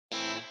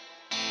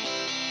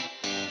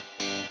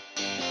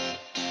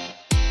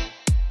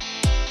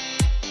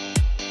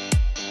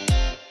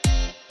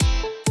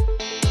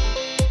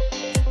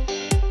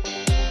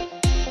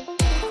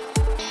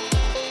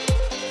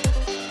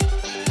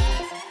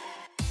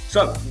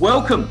So,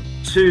 welcome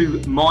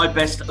to my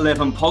Best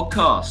 11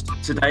 podcast.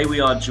 Today we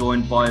are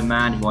joined by a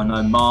man who I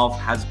know Marv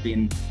has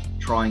been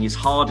trying his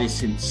hardest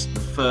since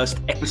the first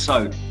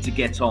episode to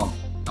get on.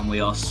 And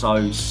we are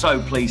so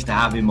pleased to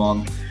have him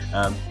on.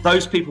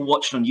 Those people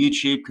watching on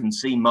YouTube can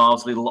see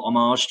Marv's little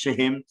homage to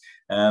him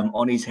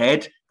on his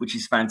head, which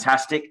is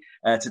fantastic.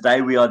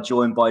 Today we are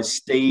joined by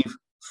Steve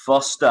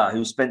Foster,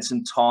 who spent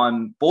some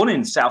time, born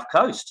in South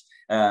Coast,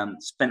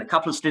 spent a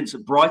couple of stints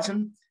at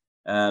Brighton,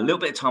 a little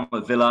bit of time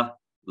at Villa,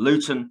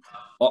 Luton,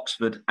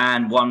 Oxford,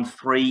 and won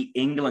 3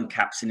 England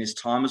caps in his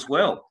time as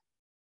well.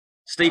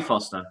 Steve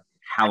Foster,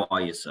 how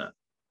are you, sir?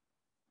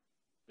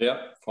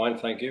 Yeah, fine,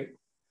 thank you.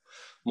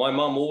 My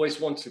mum always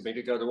wanted me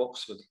to go to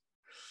Oxford.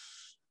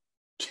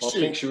 I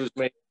think she was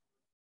meaning,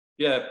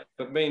 yeah,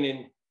 but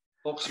meaning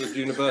Oxford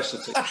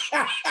University.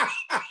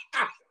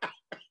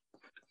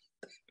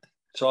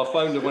 So I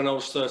phoned her when I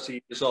was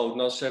 30 years old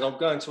and I said, I'm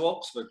going to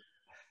Oxford.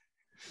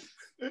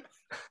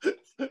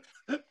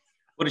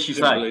 What did she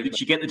say? Did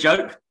she get the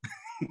joke?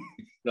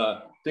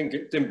 No,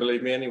 didn't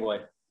believe me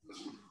anyway.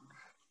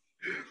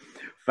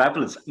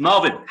 Fabulous.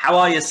 Marvin, how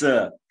are you,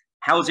 sir?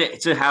 How's it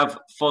to have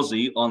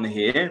Fozzie on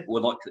here? Or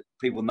like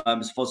people know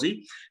him as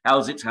Fozzie.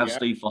 How's it to have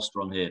Steve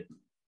Foster on here?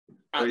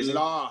 At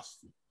last,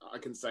 I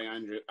can say,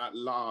 Andrew. At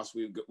last,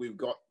 we've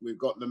got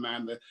the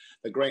man,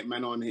 the great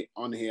man on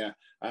here.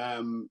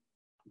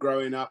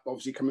 Growing up,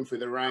 obviously coming through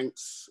the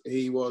ranks,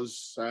 he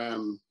was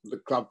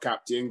the club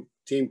captain,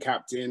 team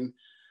captain,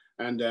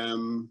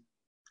 and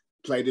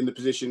played in the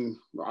position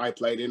that I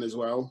played in as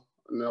well.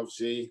 And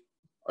obviously,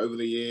 over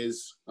the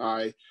years,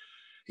 I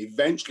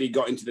eventually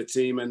got into the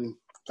team and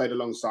played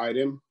alongside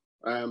him.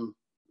 A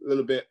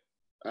little bit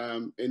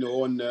in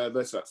awe and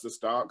nervous at the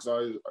start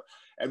because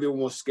everyone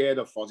was scared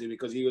of Fozzie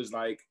because he was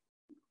like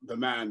the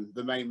main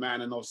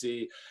man, and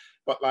obviously,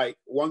 but like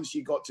once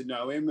you got to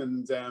know him,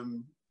 and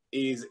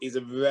he's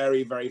a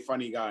very, very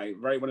funny guy,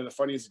 one of the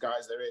funniest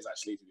guys there is,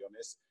 actually, to be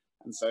honest.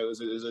 And so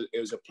it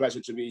was a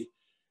pleasure to be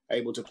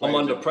able to play. I'm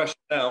under pressure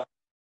now.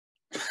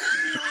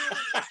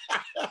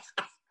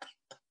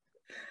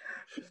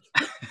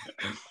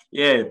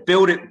 Yeah,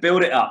 build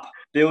it up,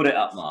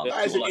 Marv.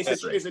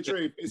 It's the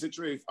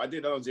truth. I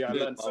did, honestly. I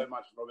learned so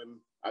much from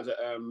him as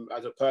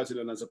a person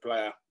and as a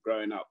player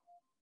growing up.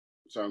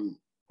 So I'm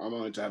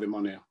honored to have him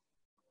on here.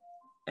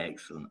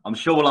 Excellent. I'm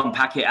sure we'll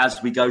unpack it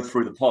as we go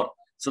through the pod.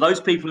 So those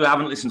people who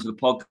haven't listened to the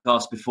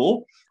podcast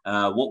before,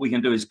 what we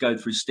can do is go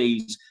through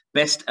Steve's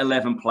best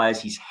 11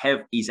 players he's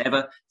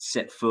ever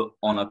set foot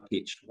on a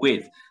pitch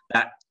with.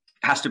 That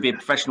has to be a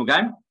professional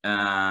game,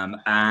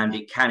 and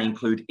it can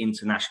include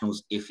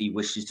internationals if he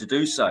wishes to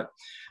do so.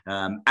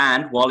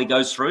 And while he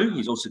goes through,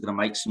 he's also going to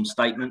make some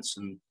statements,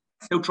 and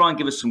he'll try and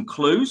give us some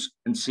clues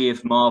and see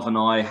if Marv and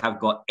I have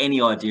got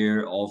any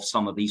idea of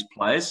some of these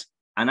players.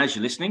 And as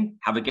you're listening,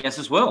 have a guess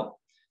as well.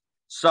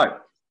 So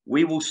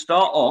we will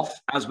start off,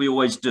 as we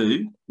always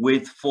do,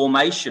 with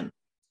formation.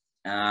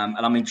 And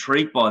I'm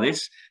intrigued by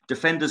this.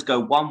 Defenders go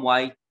one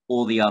way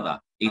or the other.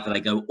 Either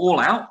they go all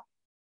out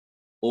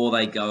or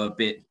they go a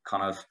bit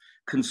kind of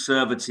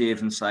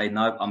conservative and say,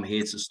 no, I'm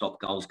here to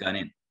stop goals going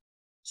in.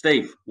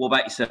 Steve, what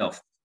about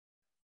yourself?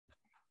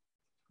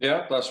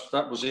 Yeah,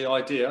 that was the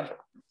idea.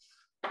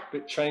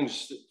 It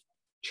changed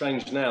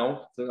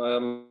now.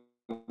 I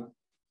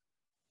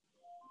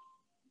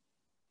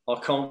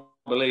can't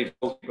believe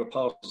goalkeeper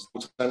passes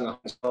the centre.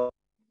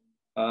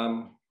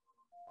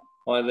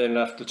 I then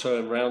have to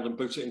turn around and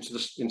boot it into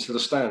the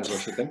stands, I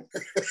should think.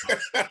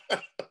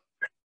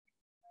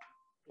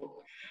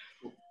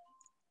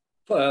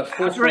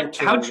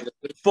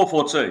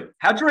 4-4-2.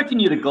 How do you reckon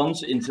you'd have gone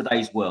in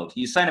today's world?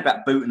 You're saying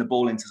about booting the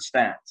ball into the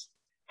stands.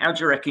 How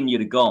do you reckon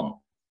you'd have gone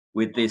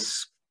with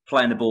this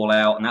playing the ball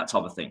out and that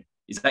type of thing?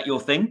 Is that your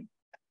thing?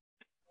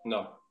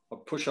 No, I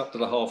push up to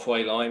the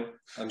halfway line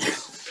and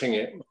just ping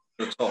it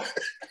to the top.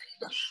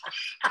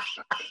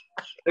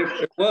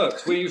 It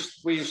works. We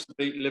used to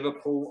beat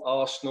Liverpool,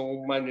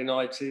 Arsenal, Man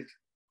United,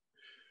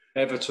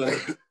 Everton,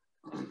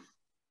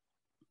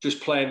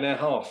 just playing their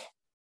half.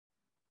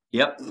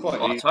 Yep,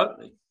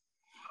 totally.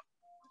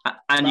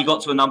 And you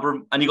got to a number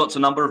of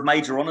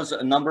major honours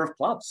at a number of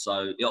clubs,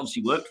 so it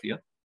obviously worked for you.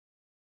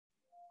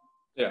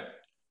 Yeah,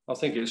 I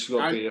think it's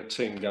got to be a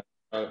team game.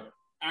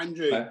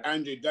 Andrew,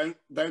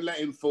 don't let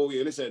him fool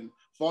you. Listen,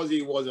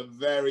 Fozzie was a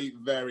very,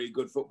 very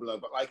good footballer,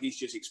 but like he's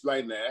just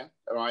explained there,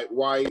 all right,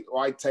 why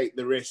take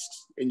the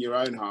risks in your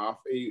own half?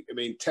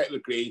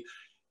 Technically,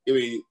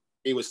 he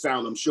was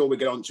sound. I'm sure we'll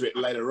get onto it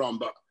later on,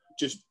 but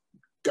just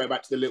go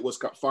back to the Little World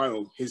Cup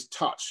final. His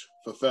touch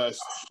for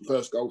first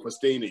goal for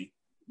Steenie.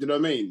 Do you know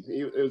what I mean?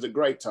 It was a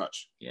great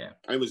touch. Yeah.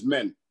 And it was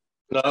meant.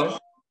 No,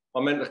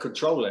 I meant to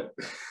control it.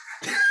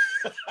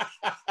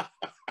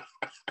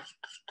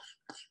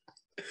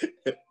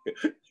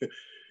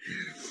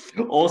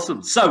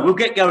 Awesome. So we'll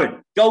get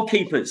going.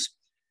 Goalkeepers.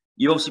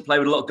 You obviously play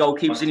with a lot of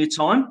goalkeepers in your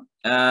time.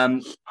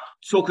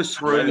 Talk us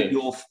through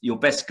your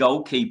best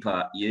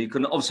goalkeeper. You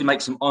can obviously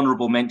make some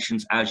honourable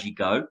mentions as you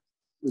go.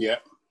 Yeah.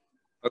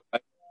 Okay.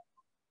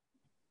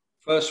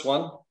 First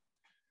one,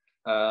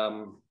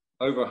 over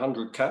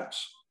 100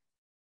 caps.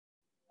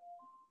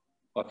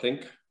 I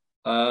think.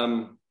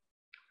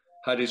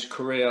 Had his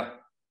career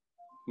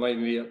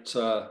mainly at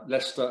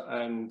Leicester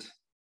and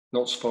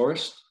Notts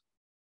Forest.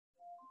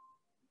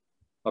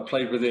 I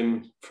played with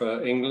him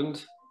for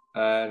England,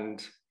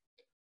 and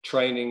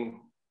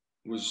training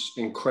was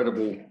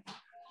incredible.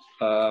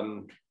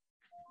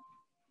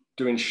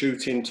 Doing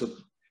shooting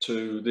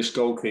to this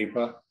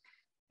goalkeeper,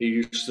 he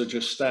used to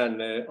just stand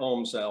there,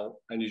 arms out,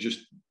 and you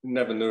just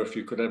never knew if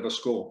you could ever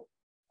score.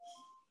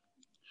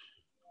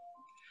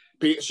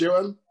 Peter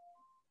Shilton?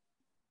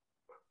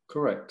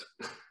 Correct.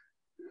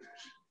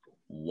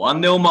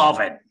 1-0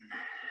 Marvin.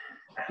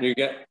 You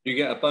get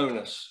a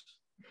bonus.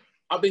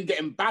 I've been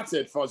getting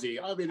battered, Fozzie.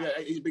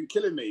 He's been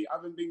killing me. I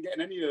haven't been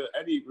getting any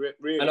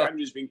really.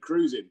 Andrew's been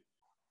cruising.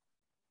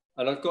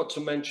 And I've got to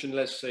mention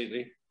Les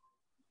Seeley.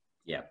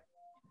 Yeah.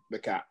 The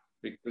cat.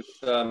 Because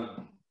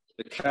the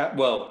cat,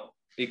 well,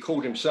 he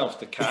called himself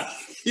the cat.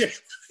 Yeah.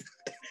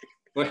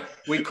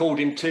 We called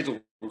him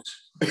Tiddles.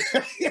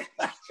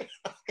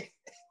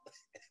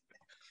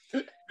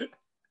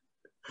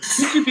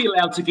 Should you be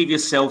allowed to give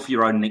yourself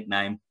your own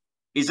nickname?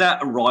 Is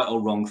that a right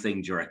or wrong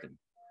thing, do you reckon?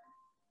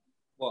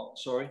 What?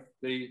 Sorry?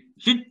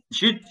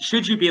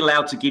 Should you be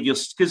allowed to give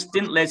because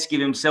didn't Les give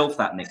himself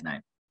that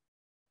nickname?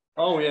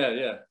 Oh,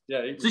 yeah.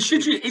 So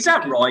is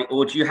that right,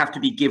 or do you have to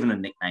be given a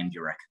nickname, do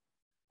you reckon?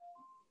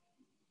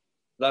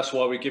 That's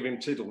why we give him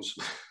Tiddles.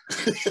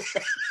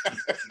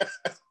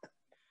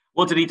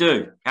 What did he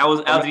do?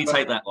 How did he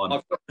take that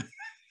one?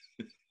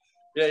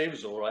 Yeah, he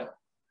was all right.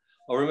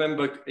 I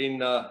remember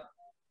end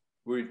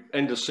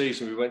of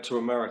season, we went to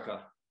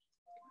America,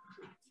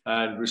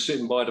 and we're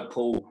sitting by the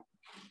pool.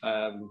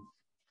 Can't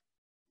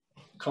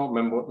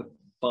remember what the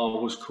bar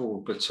was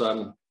called, but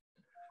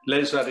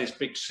Les had his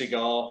big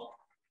cigar,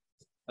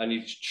 and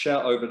he'd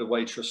shout over the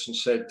waitress and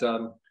said,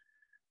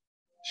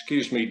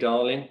 "Excuse me,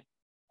 darling,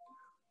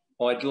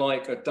 I'd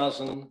like a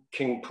dozen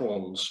king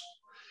prawns."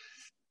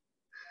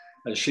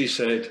 And she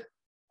said,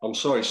 "I'm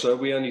sorry, sir,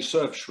 we only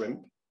serve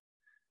shrimp."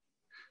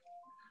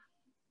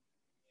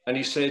 And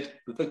he said,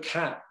 "The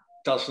cat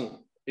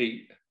doesn't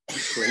eat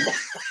shrimp.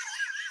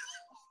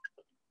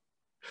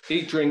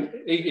 He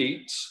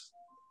eats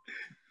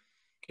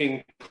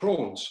king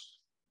prawns."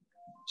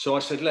 So I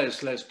said,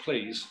 Les,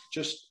 please,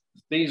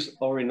 these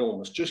are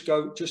enormous. Just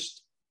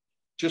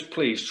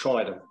please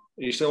try them.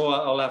 He said, "Oh,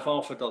 I'll have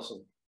half a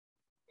dozen."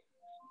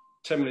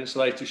 10 minutes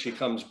later, she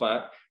comes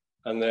back,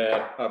 and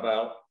they're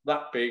about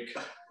that big,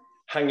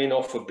 hanging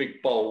off a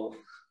big bowl.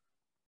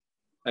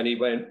 And he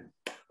went,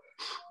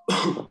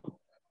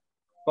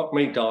 "Fuck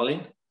me,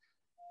 darling.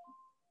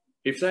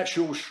 If that's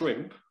your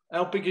shrimp,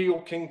 how big are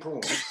your king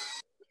prawns?"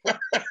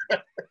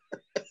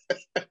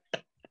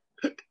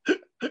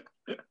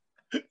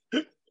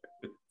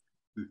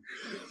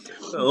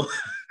 Oh,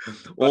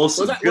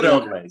 awesome. Good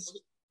old days.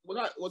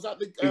 Was that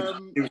the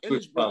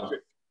Innsbruck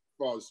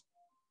was?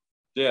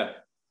 Yeah.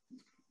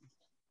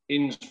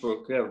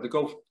 Innsbruck, yeah, the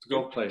golf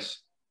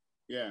place.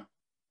 Yeah.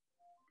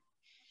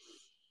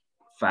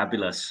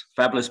 Fabulous.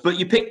 But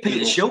you picked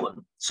Peter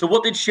Shilton. So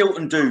what did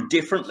Shilton do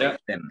differently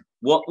then?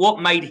 What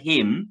made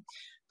him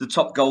the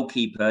top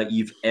goalkeeper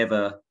you've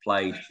ever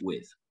played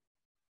with?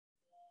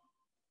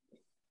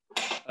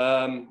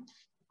 I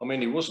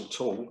mean, he wasn't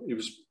tall. He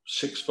was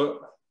 6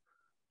 foot.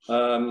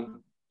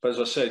 But as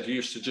I said, you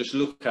used to just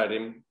look at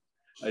him,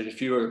 and if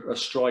you were a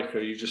striker,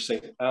 you just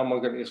think, how am I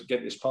going to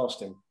get this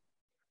past him?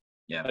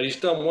 Yeah. And he's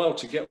done well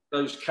to get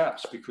those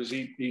caps because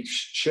he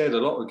shared a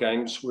lot of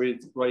games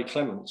with Ray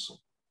Clements.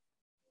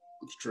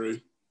 It's true.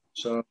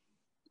 So,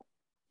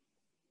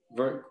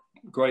 very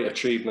great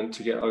achievement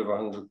to get over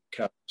 100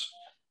 caps.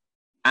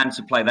 And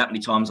to play that many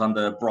times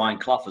under Brian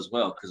Clough as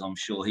well, because I'm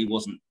sure he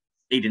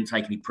didn't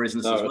take any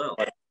prisoners as well.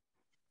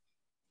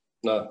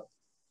 No,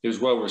 he was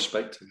well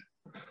respected.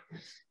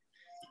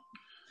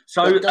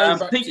 So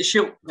Peter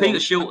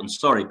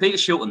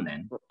Shilton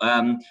then,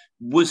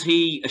 was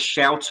he a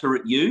shouter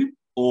at you,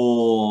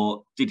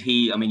 or did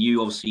he, I mean,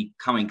 you obviously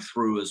coming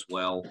through as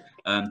well,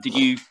 did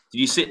you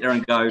sit there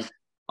and go,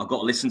 I've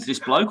got to listen to this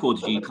bloke, or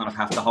did you kind of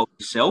have to hold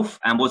yourself?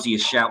 And was he a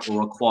shouter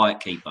or a quiet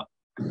keeper?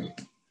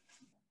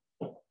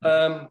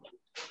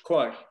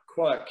 Quiet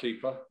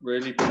keeper,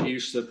 really, but he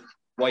used to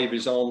wave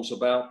his arms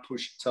about,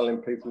 telling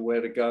people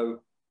where to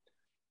go,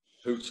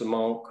 who to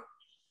mark.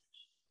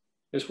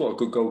 It's what a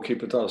good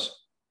goalkeeper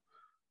does.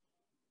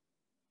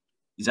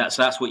 So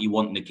that's what you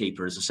want in a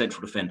keeper, as a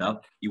central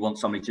defender. You want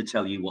somebody to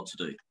tell you what to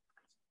do.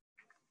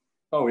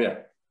 Oh,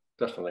 yeah,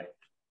 definitely.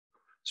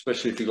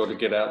 Especially if you've got to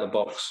get out of the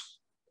box.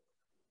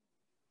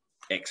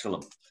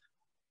 Excellent.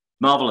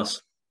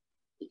 Marvellous.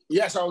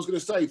 Yes, I was going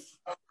to say,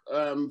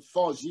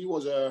 Foz, you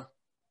was a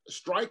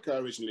striker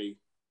originally,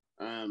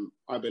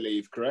 I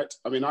believe, correct?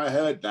 I mean, I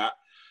heard that,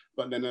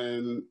 but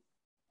then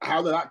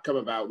how did that come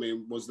about? I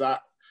mean, was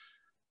that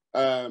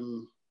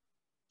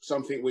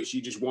something which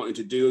you just wanted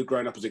to do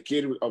growing up as a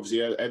kid?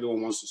 Obviously,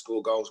 everyone wants to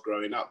score goals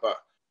growing up, but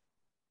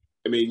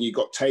I mean, you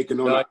got taken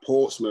on at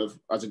Portsmouth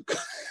as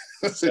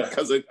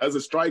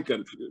a striker,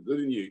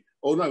 didn't you?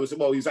 Oh no, he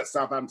was at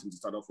Southampton to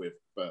start off with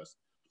first.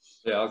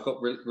 Yeah, I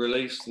got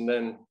released, and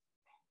then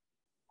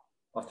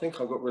I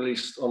think I got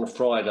released on a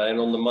Friday, and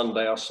on the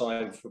Monday I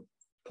signed for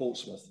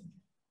Portsmouth,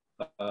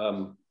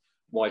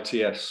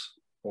 YTS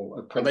or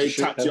apprenticeship. And they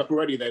tapped you up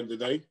already then, did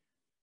they?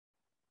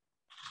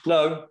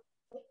 No,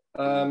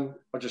 I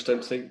just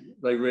don't think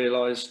they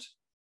realised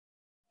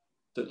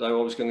that I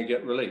was going to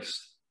get released.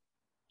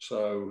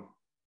 So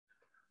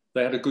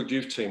they had a good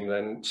youth team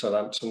then,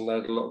 Southampton. They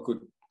had a lot of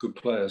good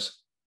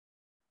players.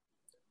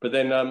 But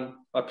then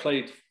I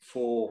played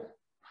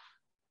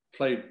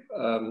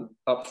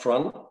up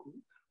front.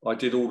 I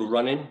did all the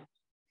running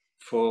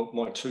for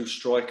my two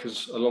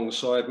strikers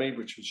alongside me,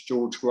 which was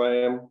George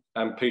Graham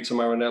and Peter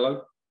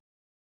Marinello.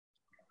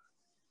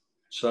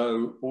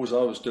 So all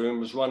I was doing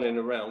was running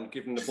around,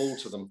 giving the ball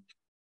to them.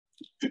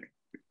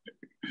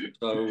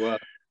 So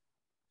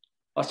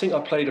I think I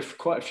played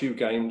quite a few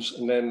games,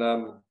 and then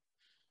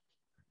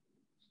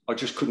I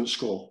just couldn't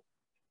score.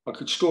 I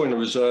could score in the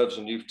reserves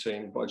and youth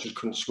team, but I just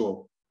couldn't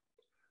score.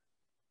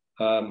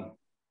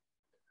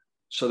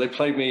 So they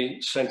played me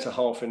centre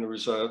half in the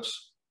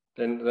reserves.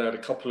 Then they had a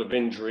couple of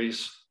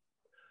injuries,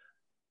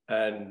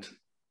 and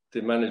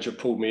the manager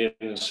pulled me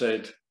in and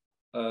said,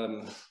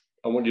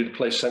 I want you to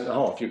play centre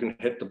half. You can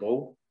hit the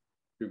ball.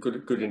 You're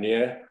good in the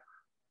air.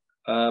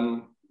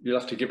 You'll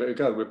have to give it a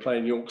go. We're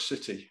playing York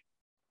City.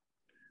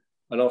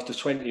 And after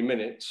 20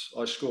 minutes,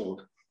 I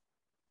scored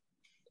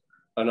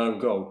an own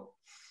goal.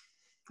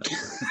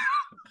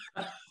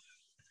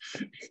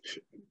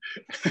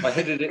 I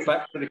headed it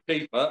back to the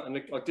keeper, and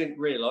I didn't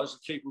realise the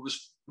keeper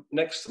was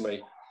next to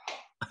me.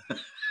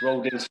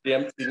 Rolled into the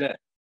empty net.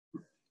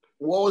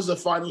 What was the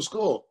final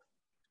score?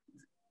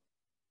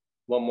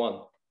 1-1.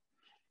 Okay.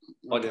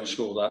 I didn't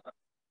score that.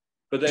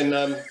 But then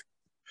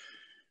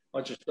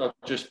I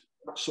just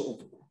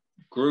sort of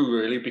grew,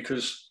 really,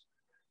 because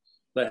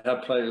they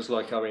had players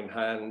like Owen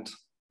Hand,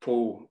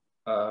 Paul,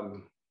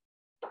 can't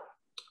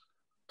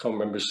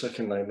remember his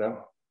second name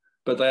now,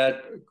 but they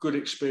had good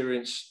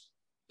experience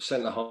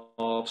centre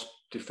halves,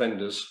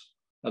 defenders,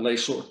 and they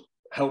sort of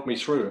helped me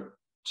through it.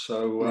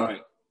 So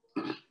right.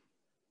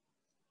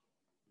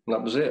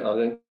 that was it. I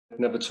then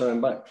never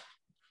turned back.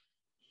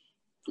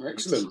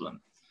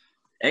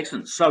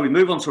 Excellent. So we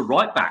move on to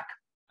right back.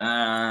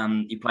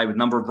 You play with a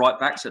number of right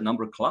backs at a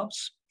number of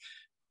clubs.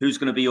 Who's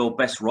going to be your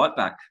best right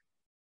back?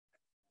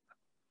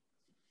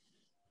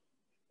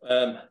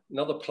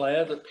 Another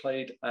player that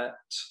played at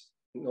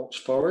Notts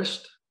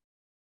Forest.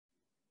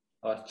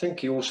 I think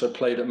he also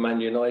played at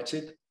Man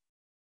United.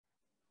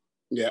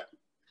 Yeah.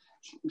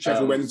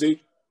 Sheffield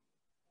Wednesday.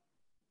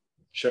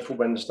 Sheffield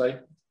Wednesday.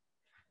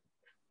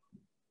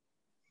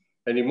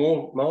 Any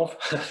more, Marv?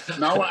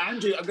 No,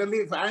 Andrew. I'm going to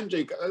leave it for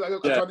Andrew.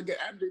 I'm trying to get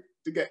Andrew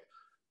to get...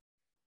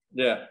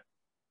 Yeah.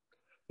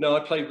 No, I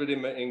played with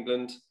him at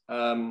England.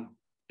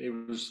 He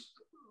was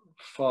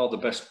far the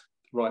best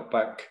right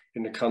back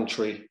in the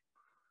country.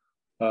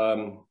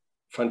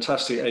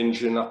 Fantastic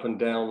engine up and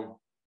down.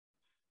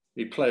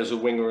 He plays a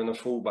winger and a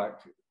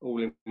fullback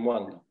all in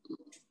one.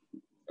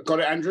 Got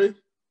it, Andrew?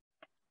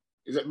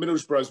 Is it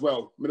Middlesbrough as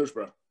well?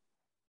 Middlesbrough.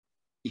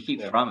 You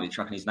keep trying me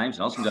chucking his names,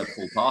 and I was going to go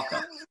Paul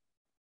Parker.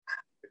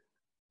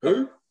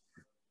 Who?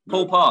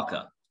 Paul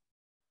Parker.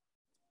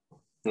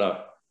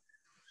 No.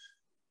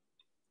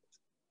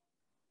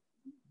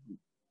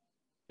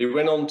 He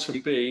went on to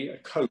be a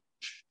coach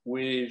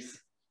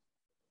with...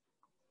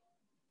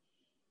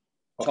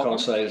 I can't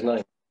say his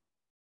name.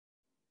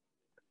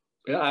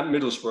 Yeah, at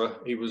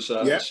Middlesbrough, he was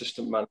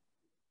assistant manager.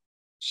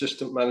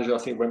 Assistant manager, I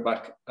think, went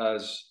back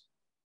as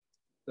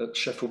at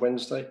Sheffield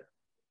Wednesday.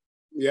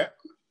 Yeah.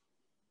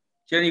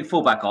 Do you need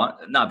fullback on?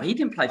 No, but he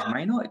didn't play for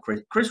Man United.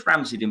 Chris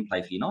Ramsey didn't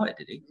play for United,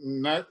 did he?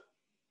 No.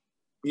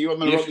 You on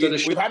the wrong...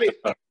 We've had it.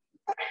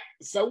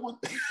 Someone...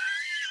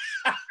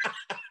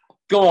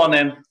 Go on,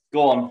 then.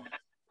 Go on.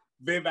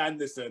 Viv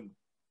Anderson.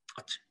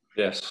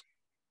 Yes.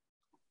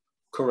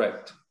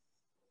 Correct.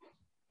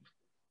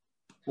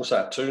 What's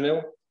that,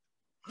 2-0?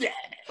 Yes.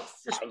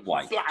 Just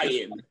wait.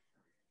 Flying.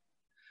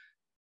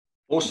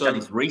 Also, done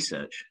his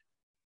research.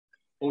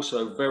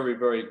 Also, very,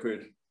 very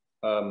good.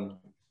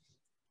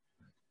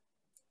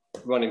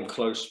 Running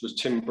close was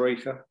Tim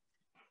Breaker.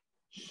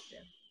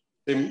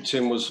 Yeah.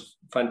 Tim was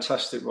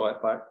fantastic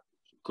right back.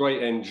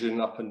 Great engine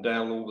up and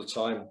down all the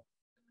time.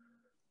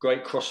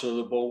 Great crosser of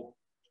the ball.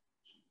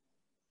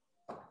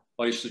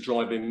 I used to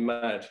drive him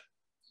mad.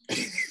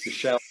 To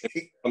shout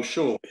him, I'm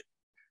sure.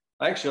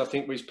 Actually, I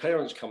think his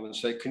parents come and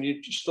say, "Can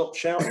you just stop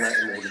shouting at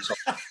him all the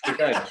time?"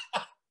 Again.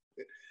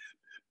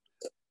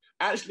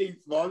 Actually,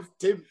 Marv,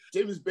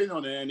 Tim's been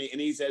on it,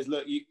 and he says,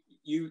 "Look, you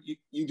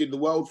did the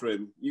world for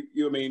him.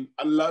 You I mean,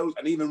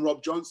 and even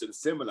Rob Johnson,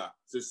 similar,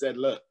 just said,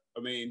 look,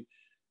 I mean,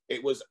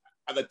 it was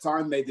at the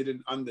time they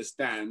didn't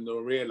understand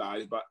or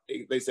realize, but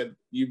they said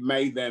you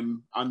made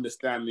them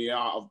understand the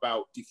art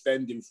about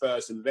defending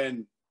first and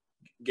then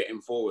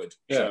getting forward."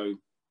 Yeah. So,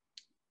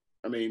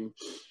 I mean.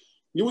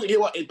 You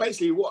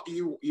basically what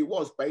you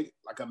was like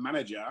a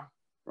manager,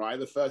 right?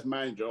 The first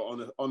manager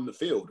on the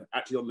field,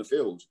 actually on the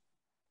field,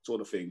 sort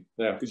of thing.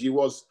 Yeah. Because you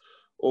was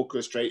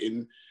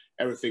orchestrating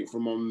everything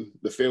from on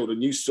the field,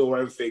 and you saw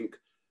everything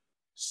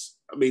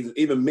I mean,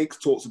 even Mick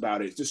talks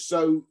about it. It's just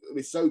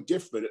it's so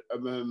different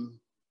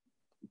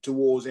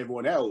towards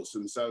everyone else,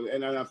 and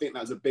I think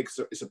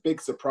it's a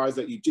big surprise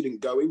that you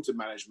didn't go into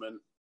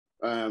management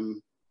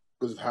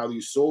because of how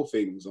you saw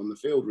things on the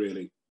field,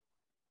 really.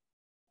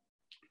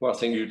 Well, I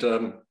think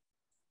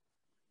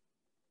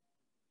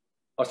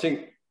I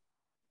think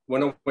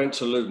when I went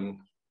to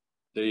Luton,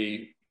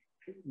 the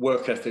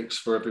work ethics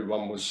for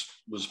everyone was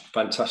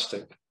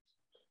fantastic.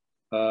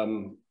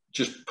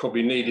 Just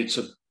probably needed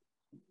to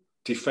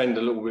defend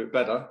a little bit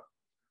better,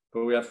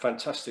 but we had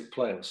fantastic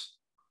players.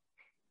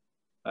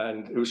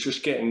 And it was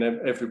just getting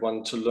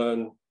everyone to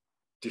learn,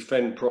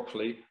 defend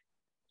properly.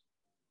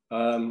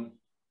 And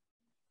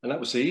that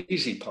was the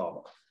easy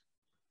part.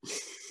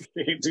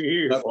 To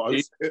you, it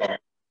was.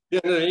 Yeah,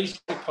 the easy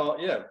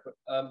part, yeah.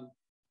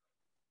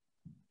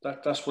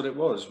 But that's what it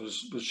was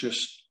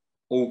just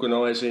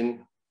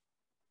organising.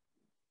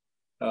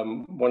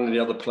 One of the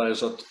other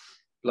players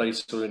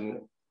later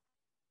in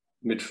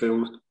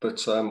midfield,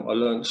 but I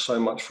learned so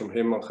much from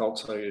him. I can't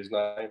tell you his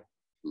name.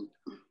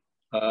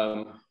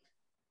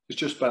 It's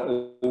just about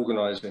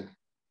organising.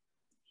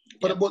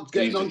 But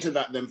getting onto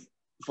that then,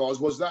 Foz,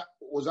 was that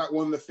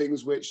one of the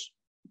things which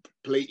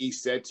Pleaty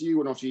said to you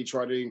when after he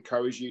tried to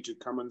encourage you to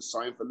come and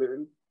sign for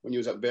Luton when you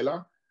was at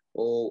Villa?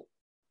 Or,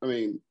 I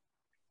mean,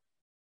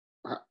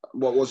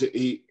 what was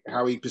it?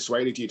 How he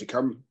persuaded you to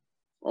come?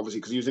 Obviously,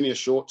 because he was only a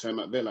short term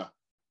at Villa.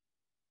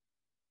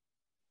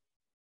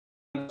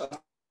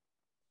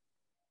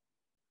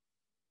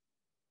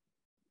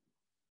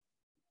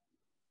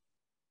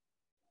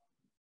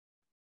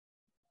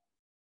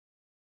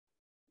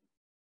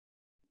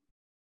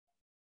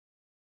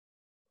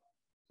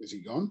 Is he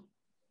gone?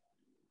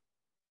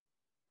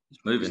 He's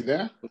moving. Is he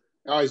there?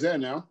 Oh, he's there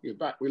now. You're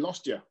back. We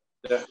lost you.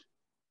 Yeah.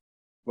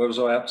 Where was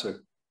I up to?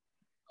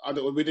 I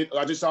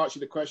just asked you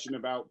the question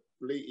about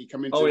Pleaty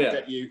coming to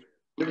get you.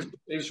 It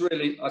was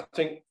really. I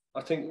think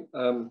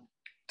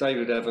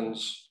David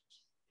Evans,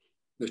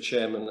 the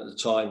chairman at the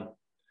time,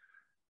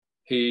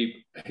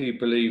 he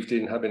believed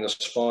in having a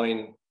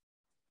spine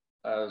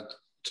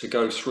to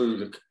go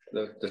through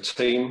the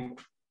team,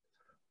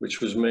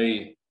 which was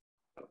me,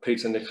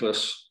 Peter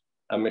Nicholas,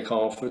 and Mick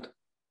Harford.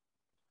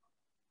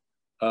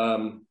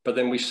 But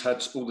then we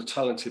had all the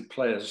talented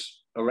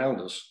players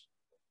around us,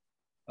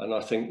 and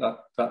I think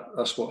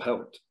that's what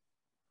helped.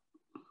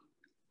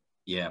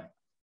 Yeah,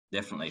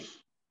 definitely.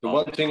 The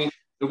one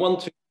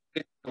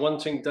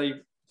thing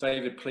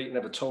David Pleat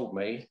never told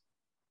me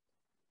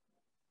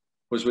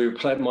was we were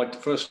playing my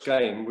first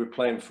game. We were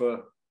playing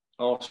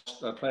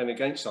playing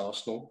against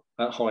Arsenal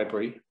at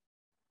Highbury,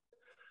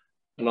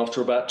 and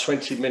after about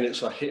 20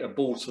 minutes, I hit a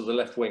ball to the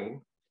left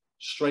wing,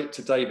 straight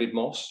to David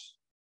Moss.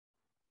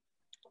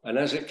 And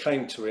as it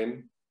came to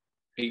him,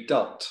 he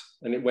ducked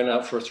and it went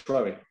out for a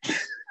throw-in.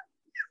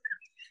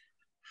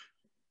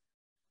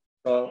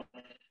 So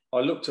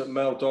I looked at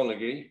Mel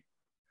Donaghy.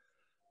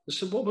 I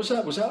said, "What was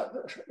that?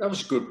 That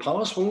was a good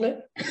pass, wasn't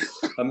it?"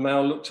 And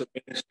Mel looked at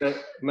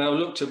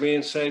me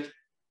and said,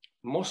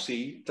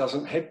 "Mossy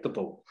doesn't head the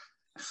ball."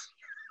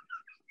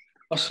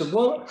 I said,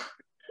 "What?"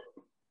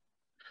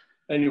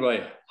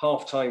 Anyway,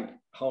 half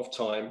time.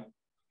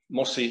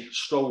 Mossy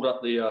strolled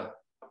up at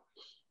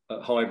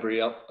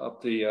Highbury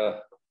up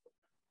the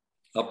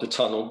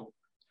tunnel,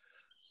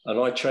 and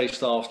I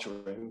chased after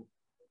him,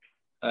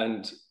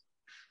 and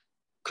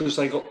because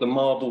they got the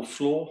marble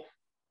floor,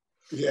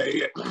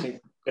 I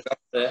think up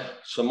there,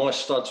 so my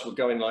studs were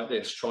going like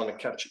this, trying to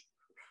catch it,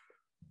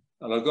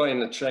 and I got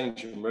in the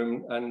changing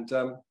room and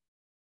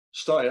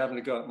started having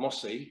to go at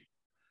Mossy,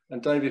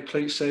 and David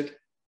Pleat said,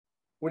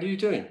 "What are you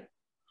doing?"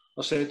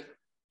 I said,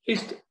 he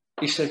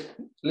said,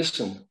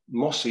 "Listen,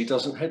 Mossy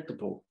doesn't head the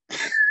ball."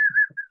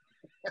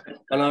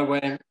 And I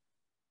went,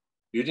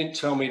 "You didn't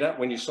tell me that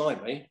when you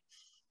signed me."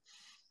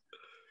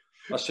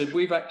 I said,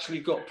 "We've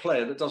actually got a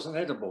player that doesn't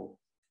head a ball."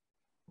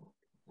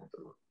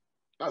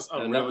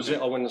 And that was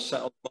it. I went and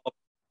sat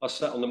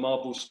on the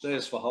marble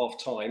stairs for half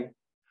time.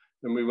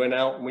 Then we went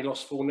out and we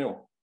lost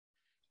 4-0.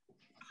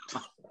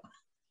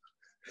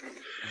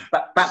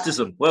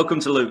 Baptism. Welcome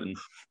to Luton.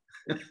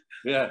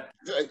 Yeah.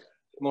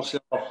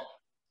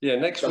 Yeah,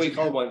 next week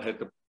I won't head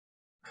the ball.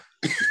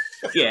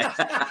 Yeah.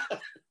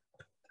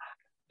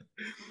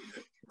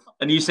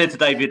 And you said to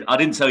David, "I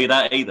didn't tell you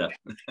that either."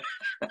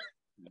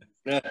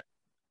 Yeah.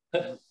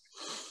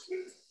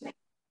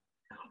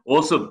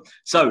 Awesome.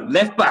 So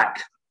left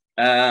back.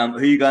 Who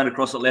are you going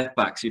across at left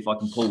back? See if I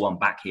can pull one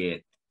back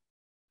here.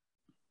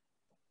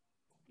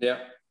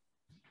 Yeah.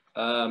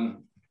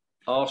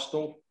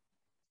 Arsenal.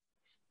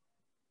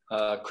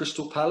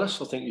 Crystal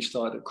Palace. I think you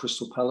started at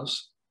Crystal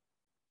Palace.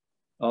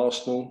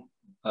 Arsenal.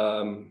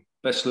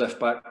 Best left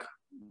back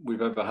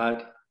we've ever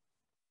had.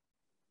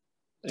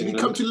 Did he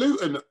come to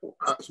Luton at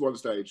one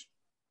stage?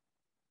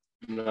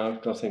 No,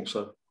 I think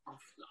so. I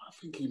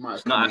think he might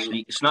have.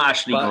 It's not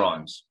Ashley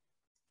Grimes.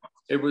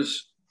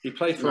 He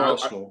played for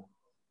Arsenal.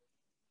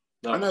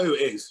 I know who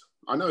it is.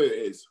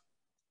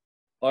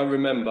 I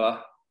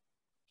remember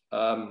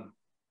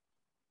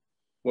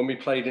when we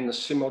played in the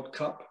Simod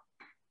Cup.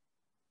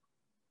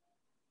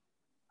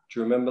 Do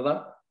you remember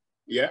that?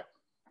 Yeah.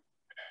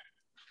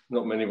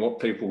 Not many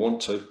people want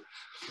to.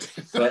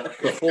 But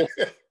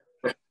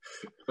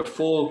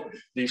before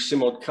the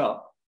Simod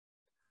Cup,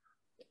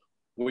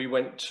 we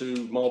went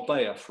to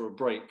Marbella for a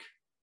break.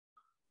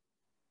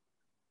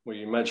 Well,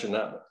 you imagine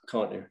that,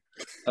 can't you?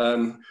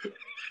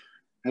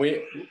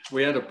 We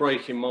had a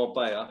break in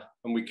Marbella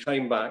and we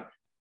came back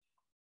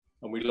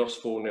and we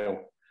lost 4-0. I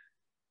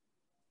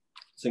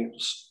think a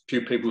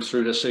few people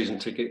threw their season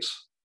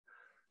tickets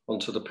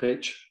onto the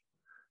pitch.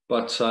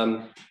 But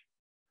 3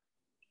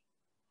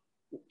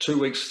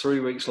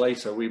 weeks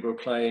later, we were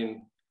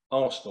playing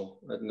Arsenal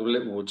at the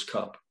Littlewoods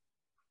Cup.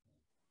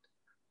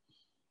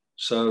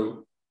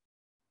 So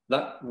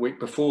that week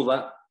before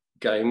that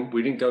game,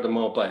 we didn't go to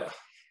Marbella.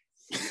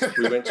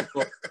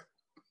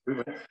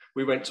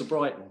 We went to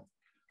Brighton.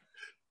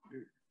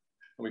 And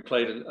we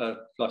played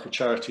like a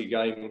charity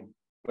game,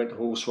 went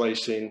horse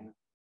racing,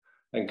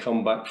 and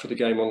come back for the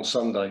game on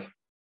Sunday.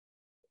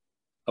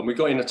 And we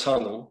got in a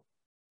tunnel,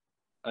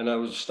 and I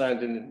was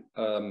standing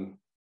in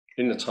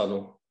the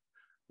tunnel,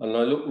 and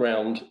I looked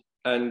round,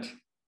 and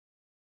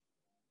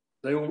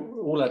they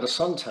all had a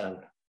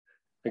suntan.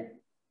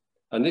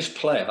 And this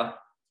player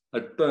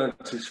had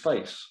burnt his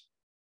face.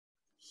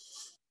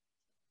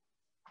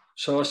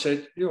 So I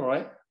said, "You all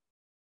right?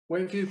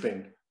 Where have you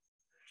been?"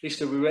 He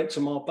said, "We went to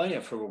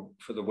Marbella for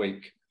the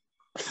week."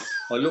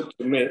 I looked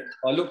at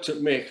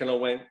Mick and I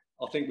went,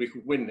 "I think we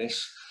could win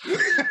this."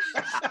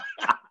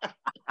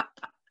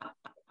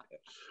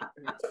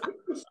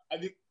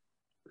 Have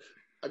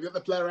you got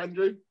the player,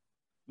 Andrew?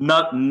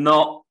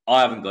 No,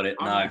 I haven't got it,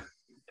 no.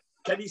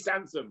 Kenny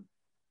Sansom.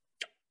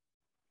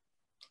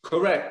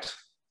 Correct.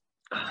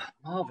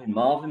 Marvin.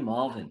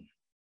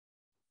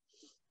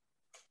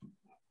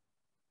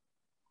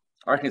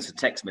 I reckon it's a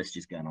text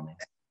messages going on here.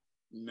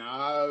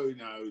 No.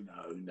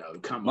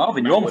 Come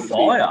Marvin, on. you're on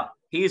fire.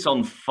 He is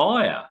on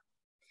fire.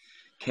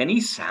 Kenny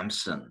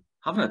Sansom.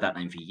 I haven't heard that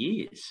name for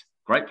years.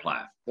 Great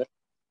player.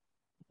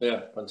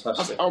 Yeah,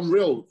 fantastic. That's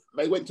unreal.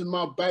 They went to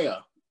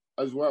Marbella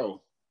as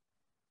well.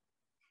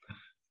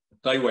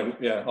 They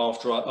went, yeah,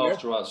 after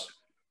us.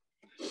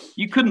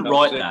 You couldn't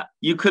write that.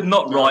 You could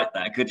not write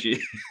that, could you?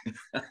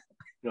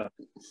 No.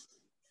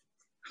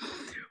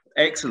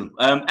 Excellent.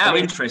 Out of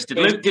interest,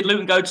 did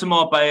Luton go to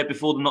Marbella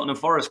before the Nottingham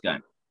Forest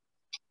game?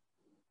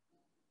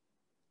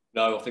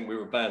 No, I think we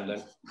were banned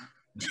then.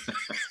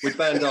 we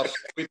banned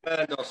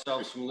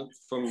ourselves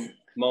from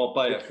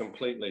Marbella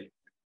completely.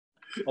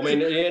 I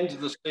mean, at the end of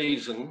the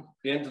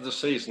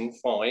season,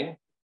 fine.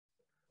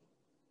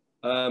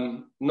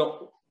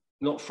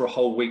 Not for a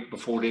whole week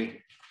before the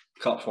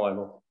cup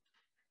final.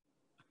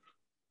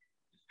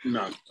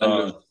 No.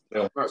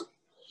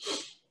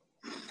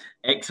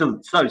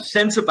 Excellent. So,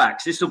 centre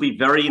backs. This will be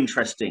very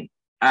interesting.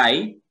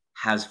 A,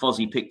 has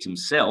Fozzie picked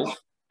himself?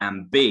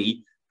 And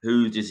B,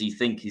 who does he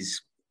think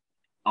is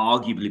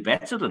arguably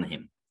better than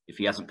him if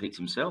he hasn't picked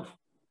himself?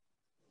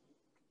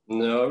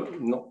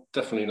 No,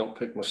 definitely not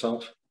picked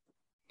myself.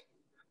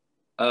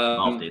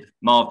 Marv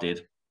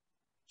did.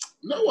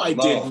 No, I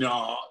did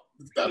not.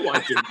 No, I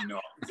did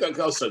not. I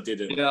also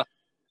didn't.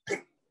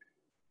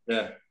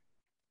 Yeah.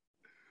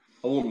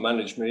 I wouldn't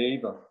manage me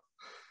either.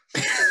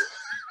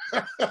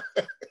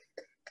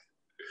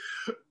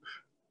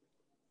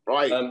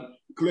 Right.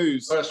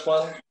 Clues. First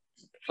one,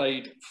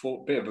 played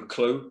for a bit of a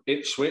clue.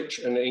 Ipswich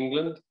and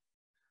England.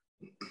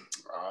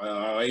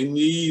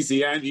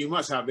 Easy, and you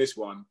must have this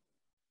one.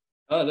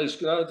 There's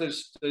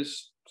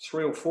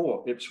 3 or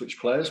 4 Ipswich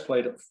players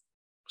played at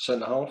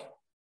centre half.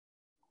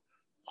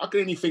 I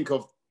can only think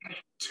of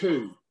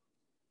 2.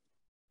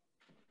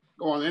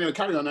 Go on. Anyway,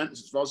 carry on, Ant.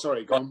 Well,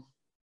 sorry, go on.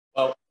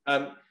 Well,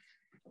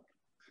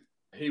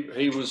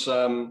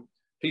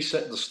 he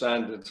set the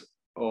standard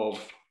of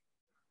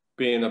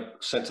being a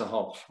centre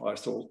half. I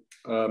thought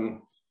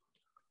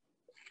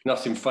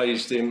nothing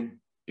fazed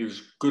him. He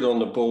was good on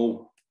the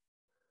ball,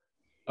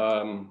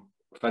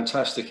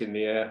 fantastic in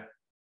the air,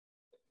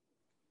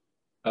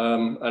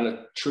 and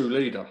a true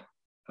leader,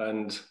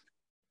 and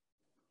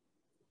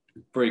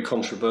very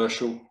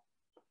controversial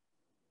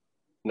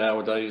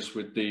nowadays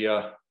with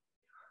the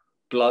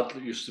blood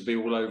that used to be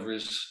all over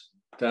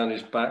down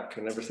his back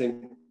and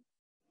everything.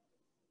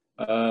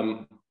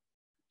 Go,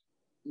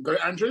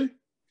 Andrew.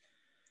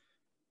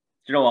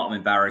 Do you know what? I'm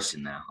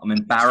embarrassing now. I'm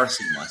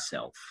embarrassing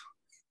myself.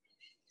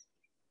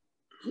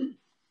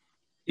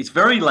 It's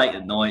very late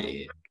at night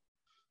here.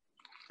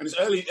 And it's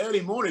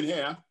early morning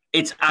here.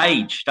 It's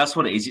age. That's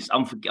what it is. It's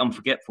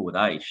unforgetful with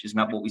age. Isn't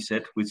that what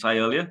we'd say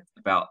earlier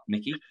about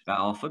Mickey, about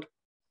Harford?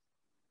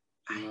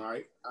 All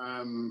right.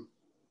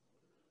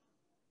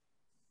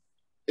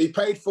 He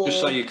played for...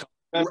 Just so you can't...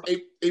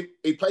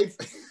 He played...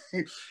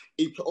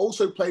 He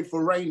also played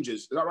for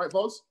Rangers. Is that right,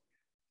 Foz?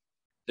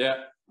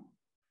 Yeah.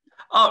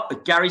 Oh,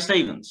 Gary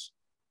Stevens.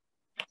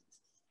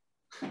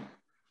 He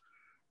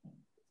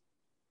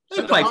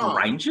played for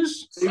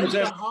Rangers. He was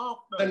centre half.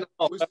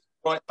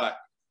 Right back.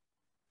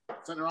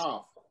 Centre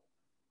half.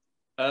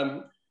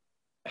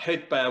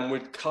 Headband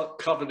with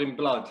covered in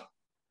blood.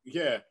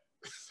 Yeah.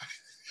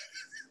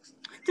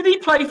 Did he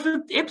play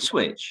for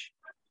Ipswich?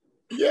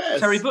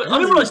 Yes. I didn't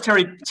realise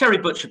Terry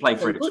Butcher played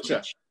for Ipswich.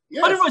 Butcher.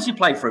 Yes. I didn't realise he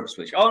played for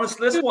Ipswich.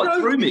 Honestly, that's what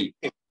threw me.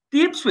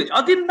 The Ipswich.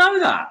 I didn't know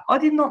that. I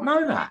did not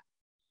know that.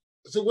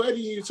 So where do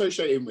you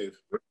associate him with?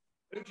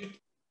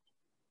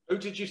 Who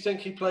did you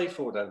think he played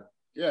for then?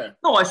 Yeah.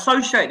 No, I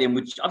associated him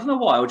with, I don't know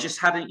why, I just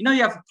had,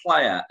 you have a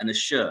player and a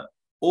shirt.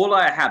 All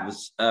I had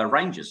was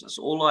Rangers. That's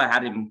all I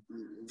had him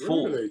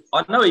for. Really?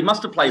 I know he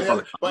must have played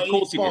for. But Of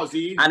course he did.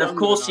 He's And of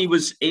course he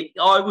was.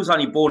 I was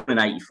only born in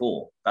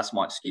 '84. That's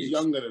my excuse. He's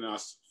younger than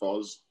us,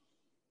 Foz,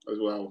 as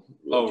well.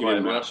 Oh,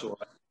 right, that's all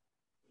right.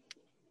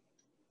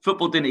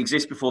 Football didn't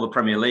exist before the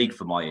Premier League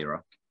for my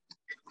era.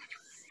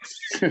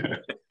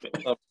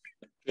 Oh,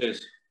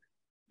 cheers.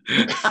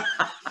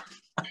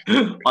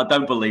 I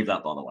don't believe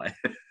that, by the way.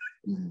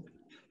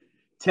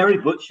 Terry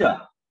Butcher.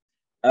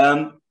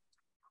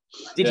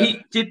 Did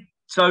he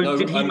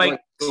make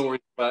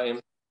stories about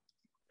him?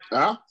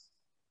 Huh?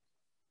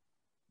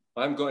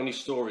 I haven't got any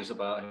stories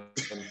about him.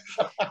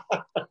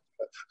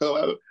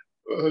 What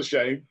a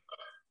shame.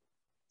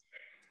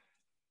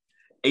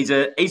 He's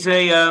a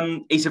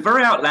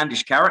very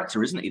outlandish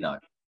character, isn't he? Though.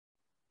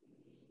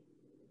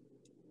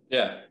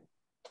 Yeah,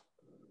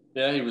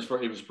 he was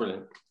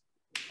brilliant.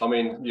 I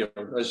mean,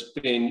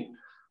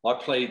 I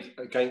played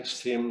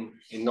against him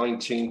in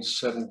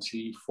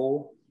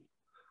 1974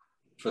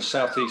 for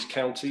South East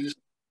Counties,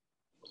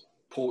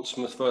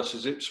 Portsmouth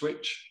versus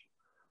Ipswich.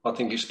 I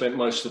think he spent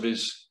most of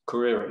his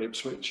career at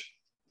Ipswich.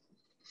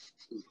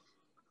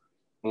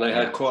 And they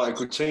had quite a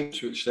good team,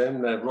 Ipswich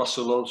then. They had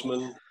Russell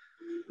Osman.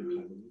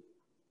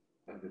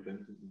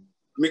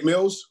 Mick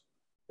Mills?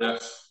 Yeah.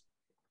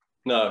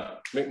 No,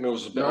 Mick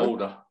Mills is a bit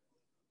older.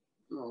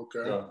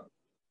 Okay. No.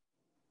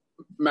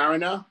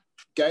 Mariner,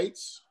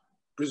 Gates,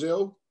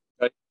 Brazil.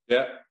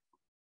 Yeah.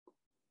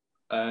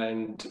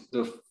 And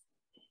the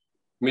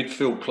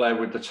midfield player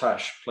with the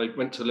tash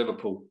went to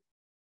Liverpool.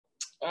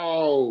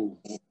 Oh,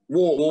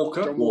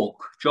 Walker.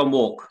 John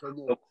Walk.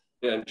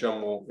 Yeah, and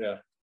John Walk, yeah.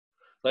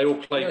 They all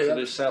played for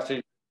the South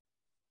East.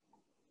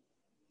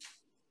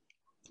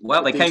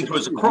 Well, they came through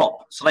as a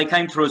crop. So they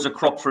came through as a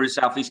crop through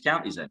South East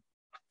Counties then.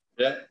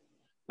 Yeah.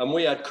 And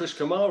we had Chris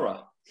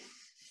Kamara.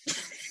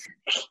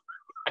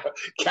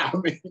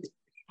 Cammy.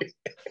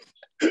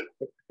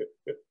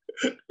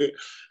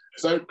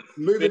 So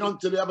moving on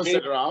to the other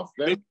centre half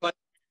then.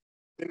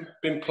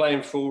 Been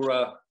playing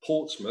for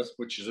Portsmouth,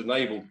 which is a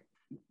naval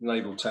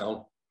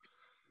town.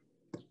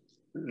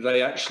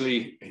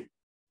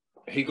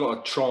 He got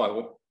a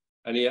trial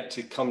and he had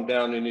to come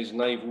down in his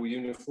naval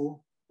uniform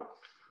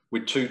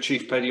with two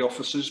chief petty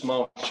officers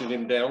marching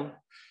him down,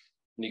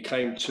 and he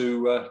came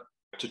to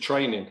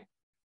training.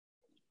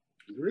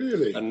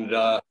 Really? And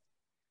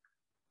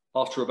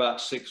after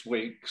about 6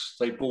 weeks,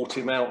 they bought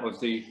him out of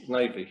the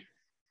Navy.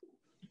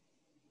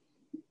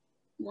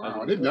 Wow,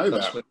 I didn't know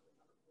that.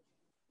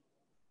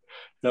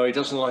 No, he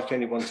doesn't like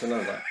anyone to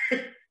know that.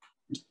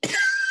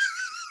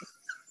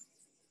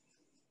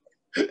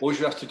 All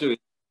you have to do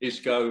is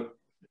go.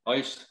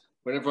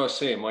 Whenever I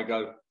see him, I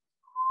go,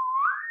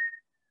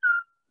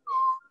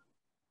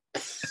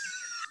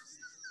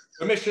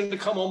 permission to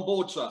come on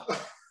board, sir.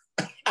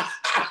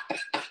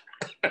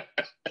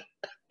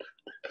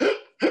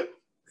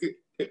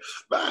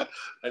 Man,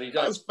 And he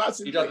doesn't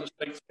speak to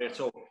me at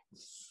all.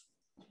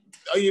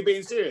 Are you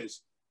being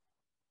serious?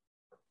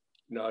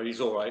 No, he's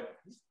all right.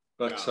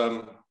 But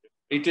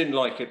he didn't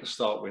like it to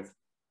start with.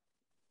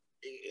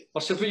 I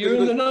said, but you're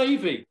in the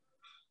Navy.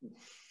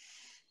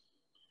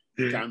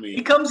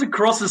 He comes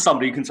across as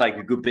somebody who can take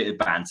a good bit of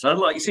banter.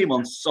 Like you see him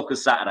on Soccer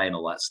Saturday and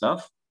all that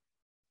stuff.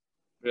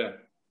 Yeah.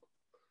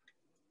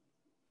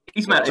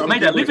 He's made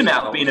a living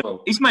out of being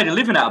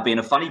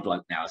a funny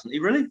bloke now, hasn't he,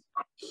 really?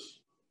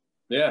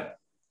 Yeah.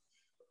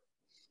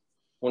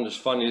 One as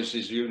funny as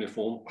his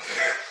uniform.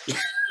 He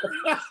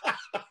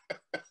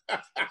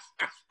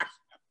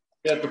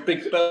had the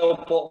big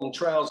bell-bottom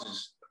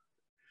trousers.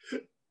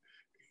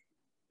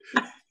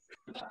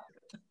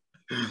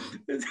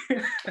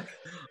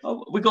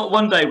 We got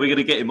one day we're going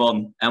to get him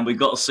on, and we've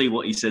got to see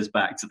what he says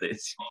back to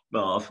this,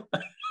 Marv.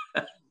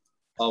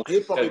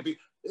 He'll probably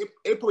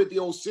be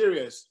all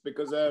serious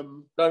because he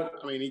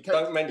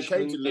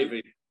came to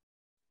Luton.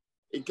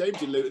 He came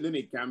to Luton, didn't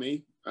he,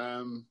 Cammy?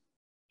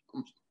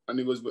 And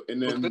he was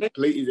in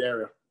Pleaty's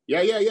area.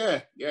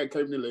 Yeah.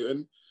 Came to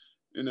Luton,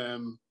 and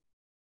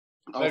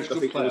I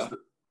think it was,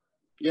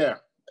 a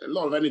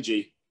lot of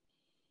energy.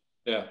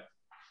 Yeah.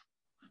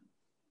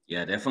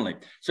 Yeah, definitely.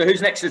 So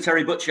who's next to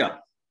Terry Butcher?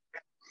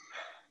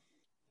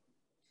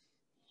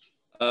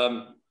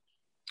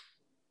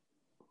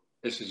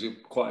 This is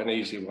quite an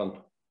easy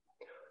one.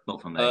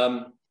 Not for me.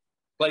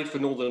 Played for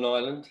Northern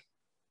Ireland.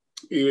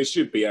 It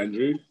should be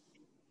Andrew.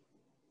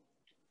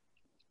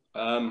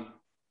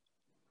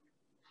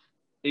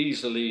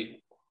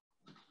 Easily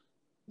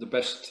the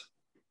best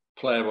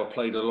player I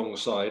played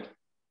alongside.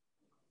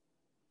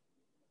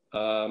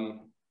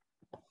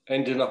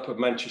 Ending up at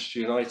Manchester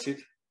United.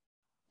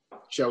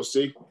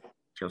 Chelsea,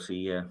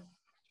 yeah.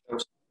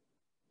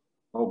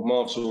 Oh,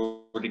 Marv's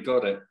already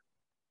got it.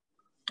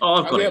 Oh,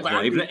 I've got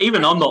it.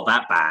 Even I'm not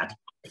that bad.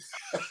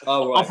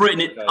 Oh, right. I've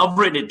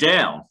written it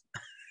down.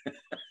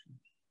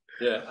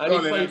 Yeah, and he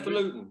played for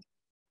Luton.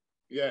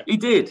 Yeah, He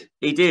did,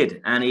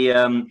 and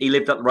he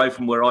lived up the road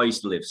from where I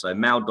used to live. So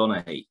Mal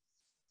Donaghy.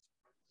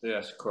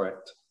 Yes,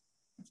 correct.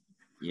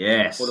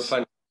 Yes. What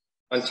a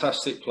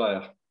fantastic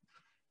player.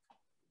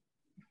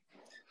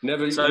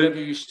 Never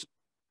used to,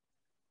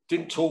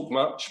 didn't talk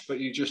much, but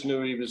you just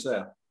knew he was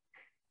there.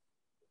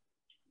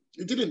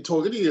 he didn't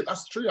talk, did he?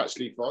 That's true,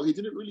 actually, Fog. He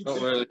didn't really.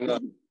 Not really. No,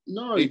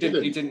 no, he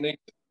didn't. He didn't need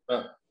to.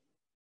 No.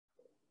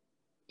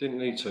 Didn't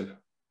need to.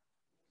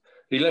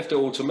 He left it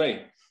all to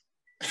me.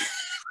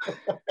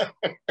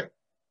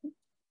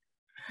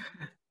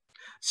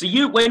 So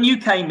when you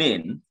came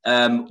in,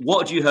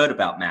 what had you heard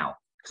about Mal?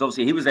 Because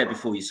obviously he was there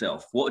before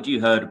yourself. What had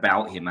you heard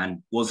about him,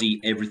 and was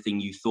he everything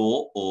you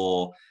thought,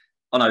 or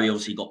I know he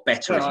obviously got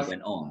better as he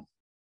went on?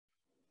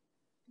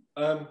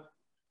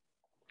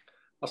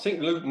 I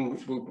think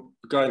Luton were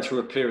going through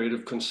a period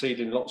of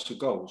conceding lots of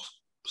goals.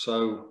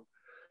 So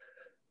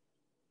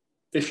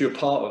if you're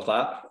part of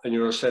that and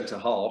you're a centre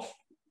half,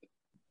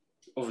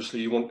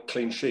 obviously you want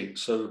clean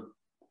sheets. So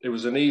it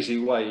was an easy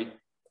way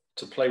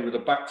to play with a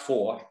back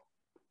four.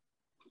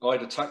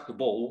 I'd attack the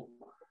ball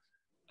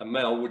and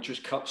Mel would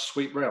just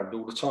sweep round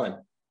all the time.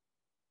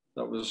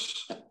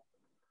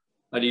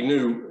 And he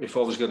knew if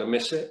I was going to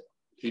miss it.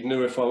 He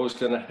knew if I was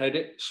going to head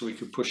it, so he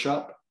could push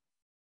up.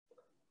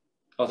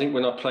 I think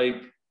when I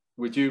played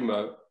with you,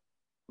 Merv,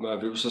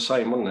 it was the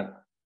same, wasn't it?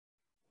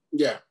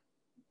 Yeah,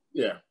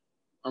 yeah.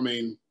 I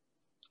mean,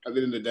 at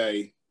the end of the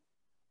day,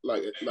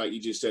 like you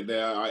just said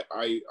there,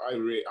 I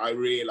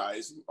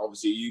realised,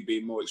 obviously you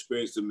being more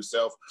experienced than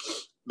myself,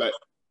 that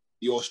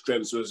your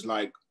strengths was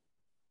like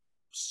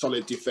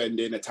solid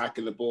defending,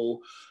 attacking the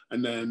ball,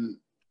 and then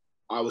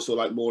I was sort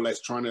of like more or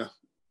less trying to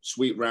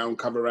sweep round,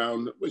 cover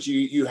round, which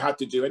you had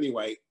to do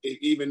anyway.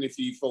 Even if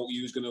you thought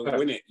you was going to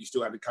win it, you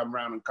still had to come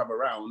round and cover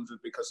round,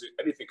 because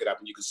anything could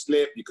happen. You could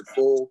slip, you could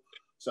fall.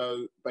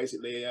 So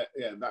basically, yeah,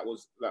 that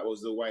was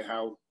the way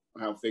how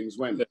things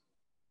went.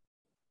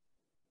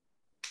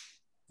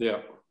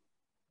 Yeah.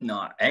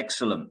 No,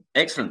 excellent.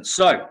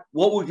 So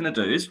what we're going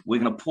to do is we're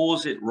going to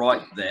pause it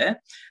right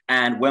there,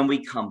 and when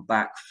we come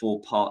back for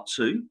part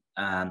 2,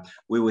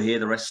 we will hear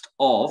the rest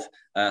of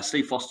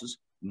Steve Foster's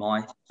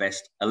My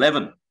Best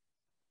 11.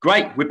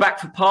 Great. We're back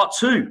for part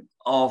 2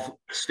 of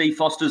Steve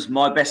Foster's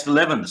My Best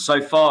 11. So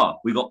far,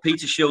 we've got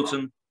Peter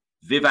Shilton,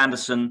 Viv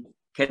Anderson,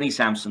 Kenny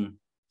Sampson,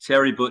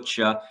 Terry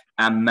Butcher,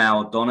 and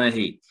Mal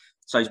Donaghy.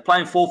 So he's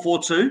playing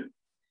 4-4-2,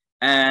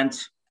 and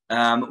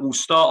we'll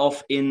start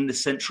off in the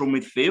central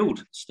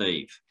midfield,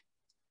 Steve.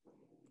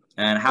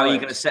 And how are you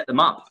going to set them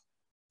up?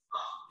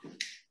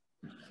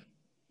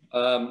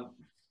 On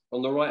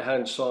the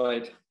right-hand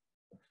side,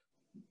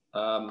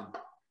 was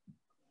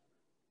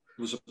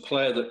a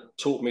player that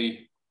taught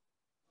me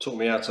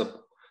how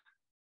to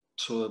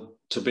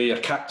be a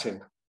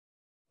captain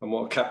and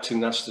what a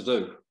captain has to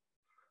do.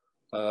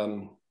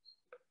 That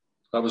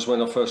was when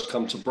I first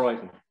come to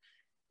Brighton.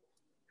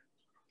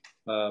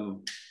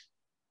 And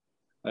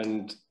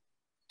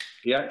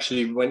he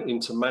actually went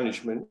into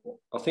management.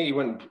 I think he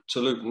went to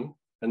Luton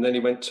and then he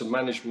went to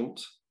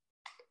management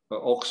at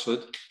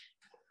Oxford.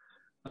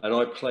 And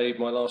I played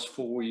my last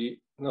 4 years.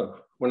 No,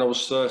 when I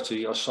was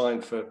 30, I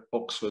signed for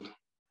Oxford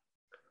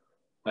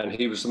and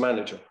he was the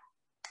manager.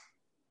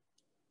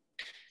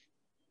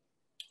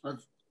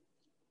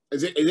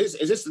 Is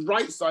this the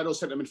right side or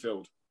centre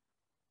midfield?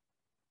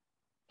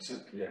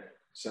 Yeah,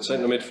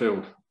 centre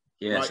midfield.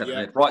 Yeah, right, centre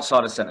yeah. mid. Right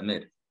side of centre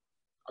mid.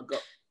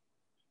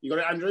 You got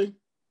it, Andrew?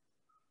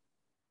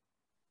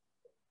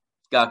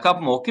 Got a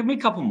couple more. Give me a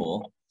couple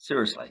more.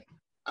 Seriously.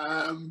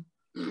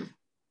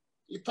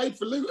 You played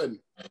for Luton,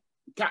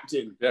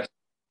 captain. Yes.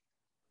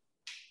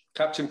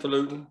 Captain for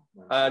Luton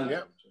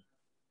and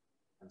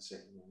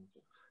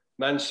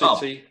Man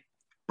City.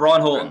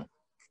 Brian Horton.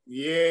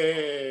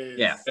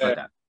 Yes.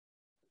 Yeah.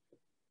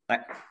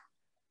 Okay.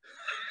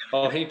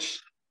 Oh,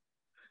 Thanks,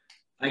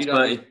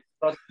 Bertie.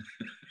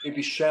 He'd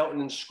be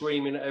shouting and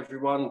screaming at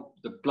everyone.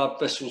 The blood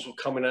vessels were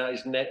coming out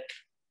his neck.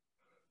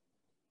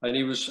 And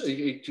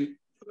the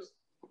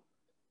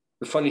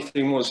funny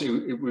thing was,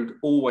 he would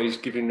always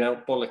give him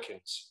out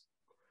bollockings.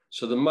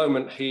 So the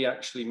moment he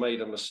actually made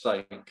a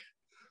mistake,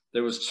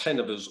 there was 10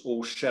 of us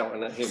all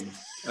shouting at him,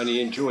 and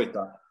he enjoyed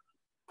that.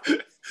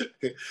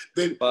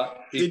 But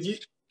did you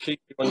keep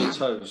you on your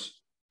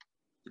toes?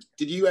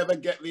 Did you ever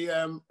get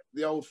the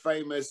old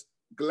famous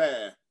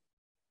glare?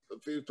 A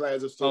few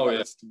players have still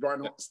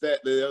Brian stare,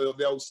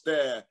 the old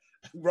stare.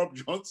 Rob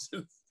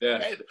Johnson.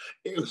 Yeah,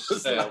 it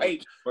was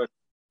like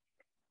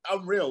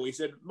unreal. He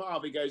said,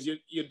 Marv, he goes,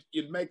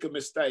 you'd make a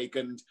mistake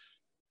and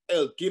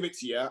he'll give it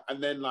to you,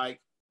 and then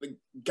like the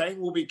game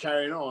will be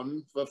carrying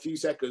on for a few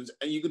seconds,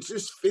 and you could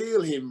just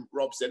feel him,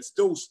 Rob said,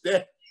 still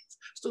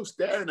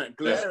staring at,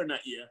 glaring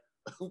at you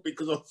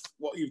because of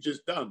what you've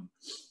just done.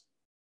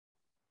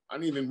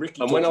 And even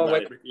Ricky. And when I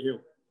went, Ricky Hill.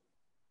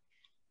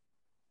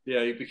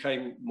 Yeah, he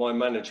became my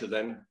manager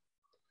then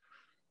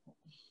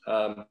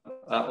at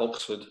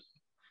Oxford.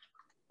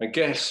 And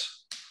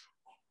guess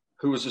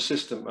who was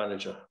assistant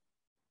manager?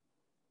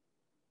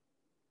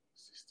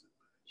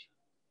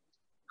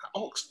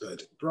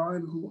 Oxford,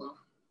 Brian Horton.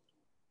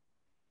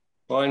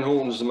 Brian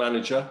Horton's the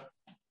manager.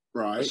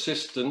 Right.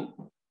 Assistant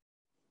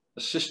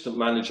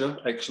manager,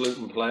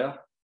 ex-Luton player.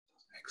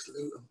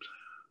 Ex-Luton player.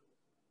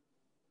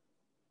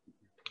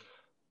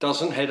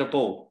 Doesn't head a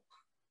ball.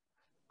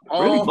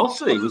 Really?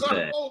 Mossy was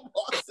there. Oh,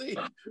 Mossy.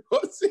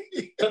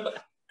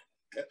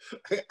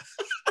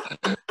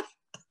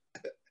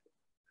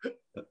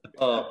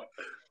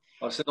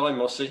 I said, hi,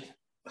 Mossy.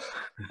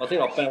 I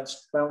think I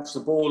bounced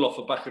the ball off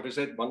the back of his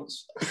head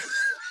once.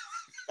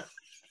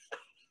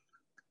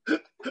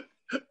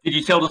 Did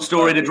you tell the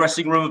story in the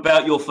dressing room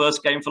about your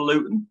first game for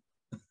Luton?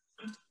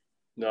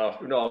 No,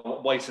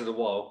 I waited a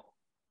while.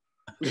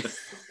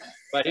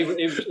 But it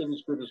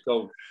was good as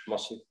gold,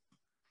 Mossy.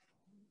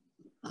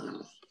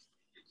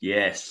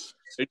 Yes.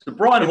 So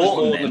Brian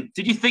Horton, then,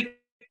 did you think...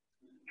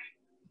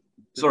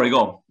 Sorry, go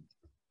on.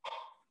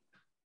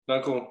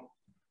 No, go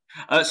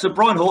on. So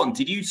Brian Horton,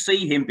 did you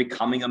see him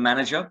becoming a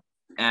manager?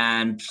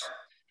 And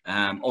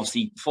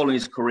obviously following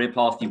his career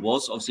path, he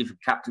was obviously from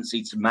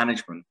captaincy to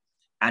management.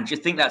 And do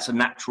you think that's a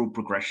natural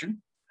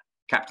progression,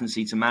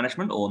 captaincy to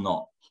management, or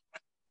not?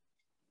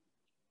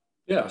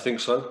 Yeah, I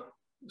think so.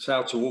 It's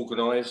how to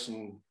organise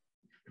and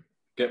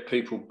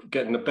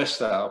getting the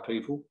best out of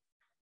people.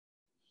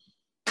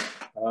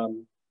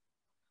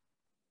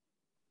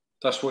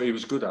 That's what he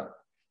was good at.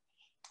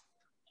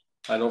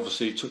 And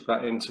obviously he took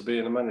that into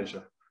being a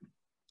manager.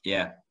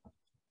 Yeah.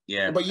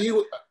 Yeah. But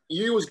you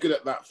was good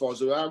at that,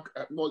 Foz.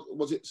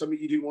 Was it something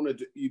you didn't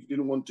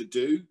want to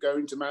do, go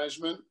into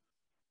management?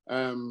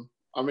 I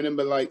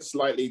remember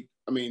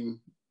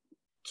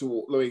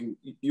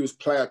you was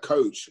player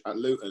coach at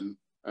Luton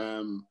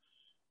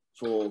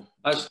for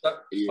I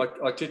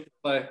did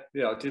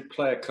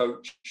player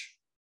coach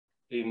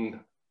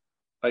in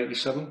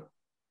 87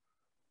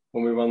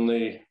 when we won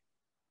the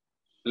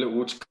Little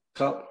Woods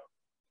Cup.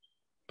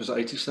 Was it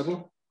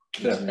 87?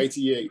 Yeah.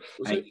 88.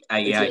 Was it?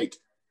 88.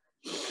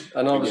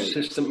 And I was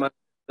assistant manager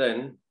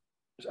then,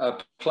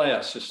 a player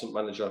assistant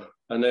manager.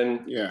 And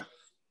then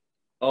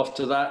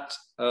after that,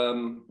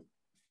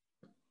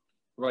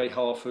 Ray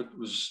Harford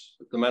was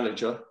the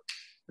manager,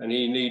 and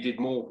he needed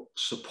more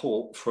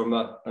support from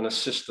an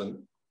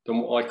assistant than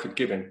what I could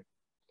give him,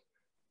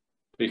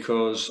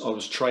 because I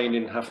was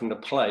training, having to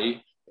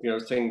play,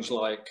 things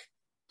like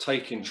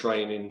taking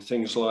training,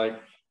 things like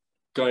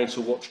going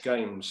to watch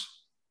games.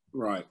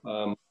 Right.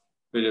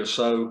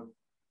 So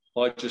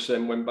I just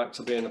then went back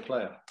to being a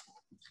player,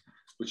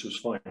 which was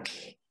fine.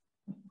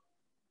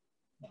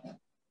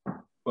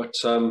 But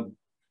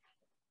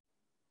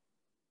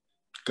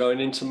going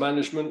into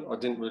management, I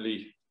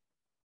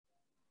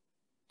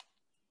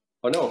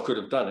know I could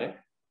have done it,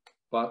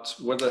 but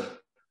whether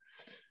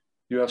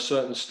you have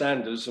certain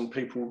standards and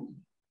people,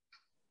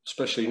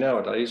 especially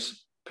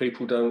nowadays,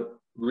 people don't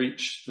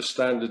reach the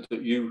standard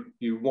that you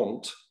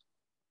want,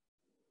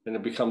 then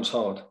it becomes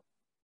hard.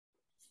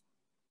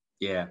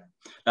 Yeah.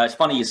 No, it's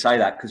funny you say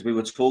that, because we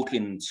were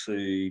talking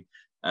to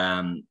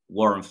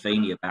Warren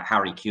Feeney about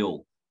Harry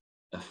Kewell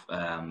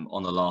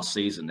on the last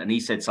season, and he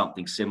said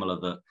something similar,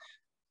 that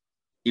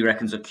he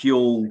reckons that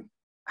Kewell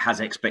has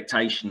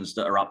expectations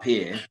that are up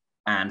here,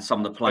 and some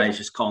of the players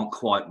just can't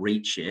quite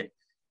reach it,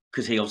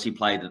 because he obviously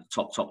played at the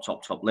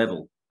top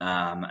level,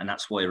 and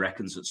that's why he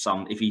reckons that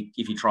if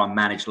you try and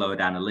manage lower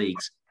down the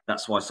leagues,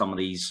 that's why some of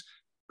these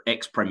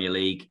ex-Premier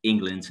League,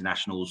 England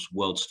internationals,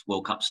 World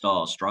Cup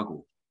stars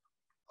struggle.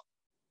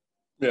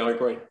 Yeah, I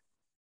agree.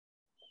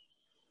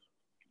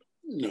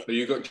 But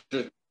you've got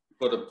to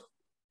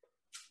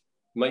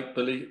make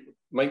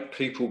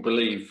people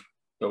believe,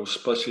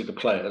 especially the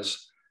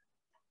players,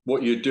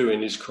 what you're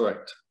doing is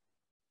correct.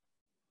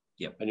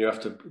 Yep. And you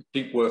have to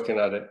keep working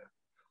at it.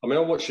 I mean,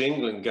 I watch the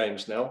England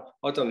games now.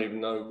 I don't even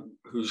know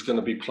who's going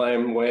to be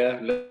playing where,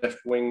 left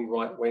wing,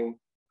 right wing.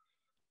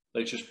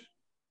 They just,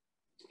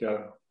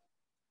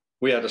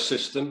 we had a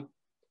system,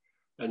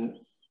 and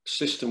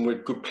system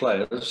with good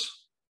players,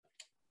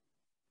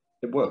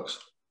 it works.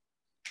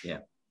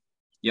 Yeah.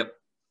 Yep.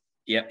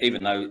 Yeah.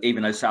 Even though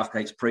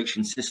Southgate's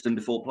preaching system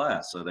before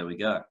player. So there we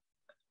go.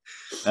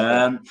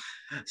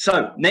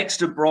 So next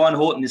to Brian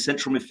Horton in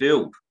central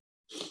midfield.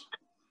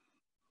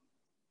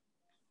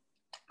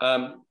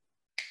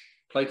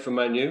 Played for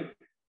Man U.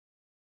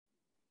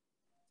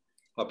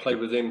 I played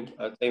with him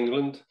at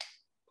England.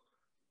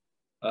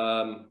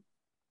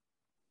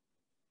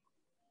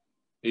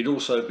 He'd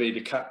also be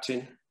the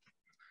captain.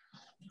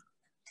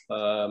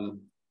 I'll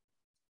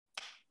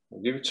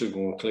give you two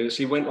more clues.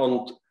 He went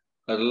on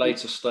at a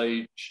later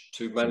stage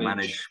to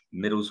manage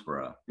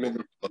Middlesbrough.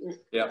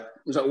 Yeah.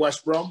 Was that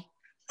West Brom?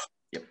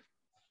 Yep.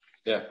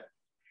 Yeah.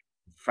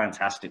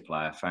 Fantastic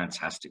player. And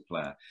Captain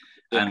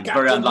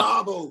very unlucky.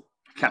 Marvel.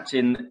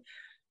 Captain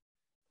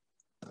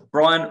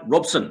Brian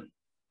Robson.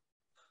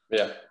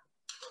 Yeah.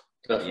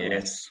 Definitely.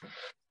 Yes.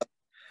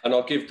 And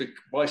I'll give the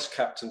vice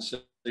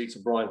captaincy to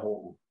Brian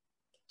Horton,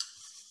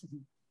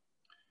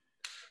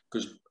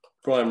 because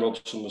Brian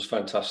Robson was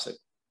fantastic.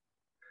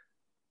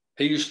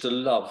 He used to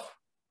love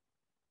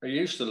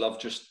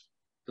just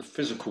the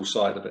physical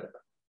side of it.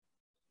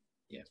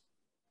 Yeah.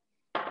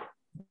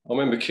 I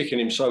remember kicking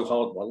him so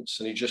hard once,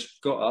 and he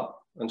just got up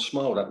and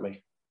smiled at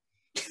me.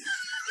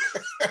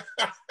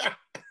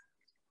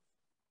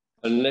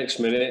 And the next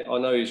minute, I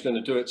know he's going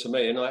to do it to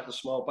me, and I had to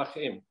smile back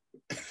at him.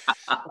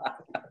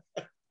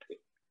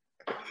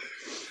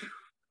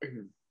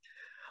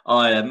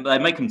 They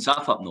make them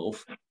tough up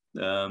north.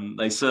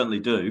 They certainly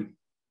do.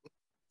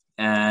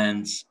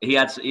 And he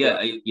had,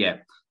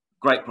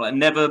 great player.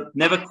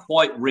 Never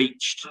quite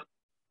reached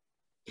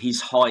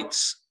his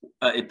heights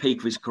at the peak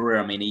of his career.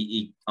 I mean,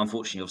 he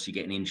unfortunately, obviously,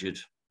 getting injured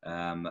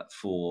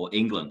for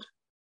England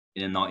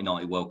in the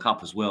 1990 World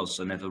Cup as well.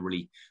 So never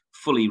really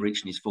fully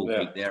reaching his full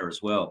peak there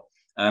as well.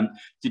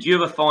 Did you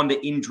ever find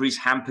that injuries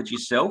hampered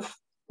yourself,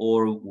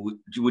 or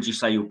would you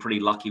say you were pretty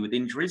lucky with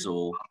injuries?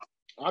 Or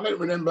I don't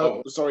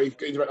remember. Sorry,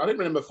 I don't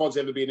remember Foz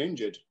ever being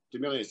injured. To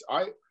be honest,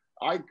 I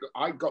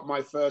got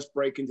my first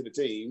break into the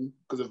team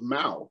because of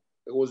Mal.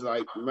 It was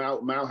like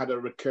Mal had a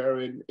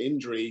recurring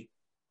injury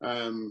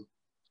back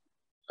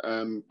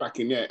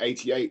in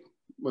 '88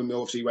 when we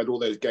obviously had all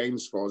those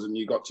games for us, and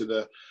you got to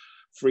the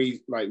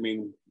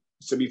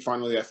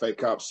semi-final of the FA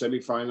Cup,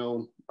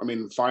 final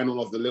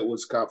of the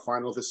Littlewoods Cup,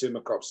 final of the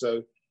Simmer Cup.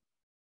 So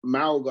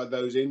Mal got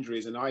those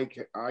injuries, and I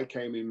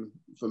came in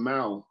for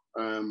Mal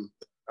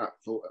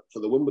for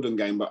the Wimbledon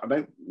game, but I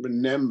don't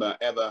remember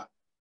ever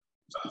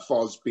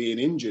Foz being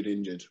injured,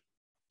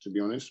 to be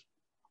honest.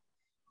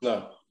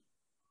 No.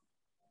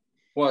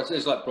 Well,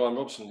 it's like Brian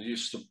Robson. He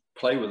used to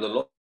play with a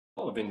lot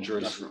of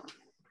injuries.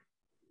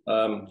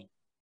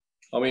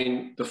 I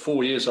mean, the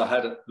 4 years I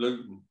had at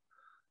Luton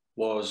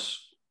was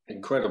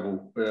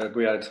incredible.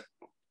 We had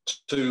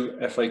 2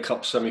 FA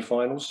Cup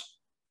semi-finals,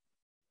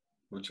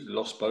 which we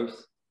lost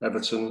both,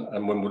 Everton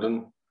and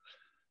Wimbledon.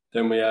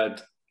 Then we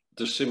had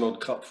the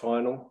Simod Cup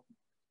final,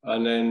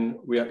 and then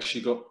we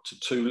actually got to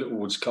 2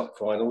 Littlewoods Cup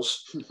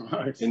finals.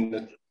 Nice.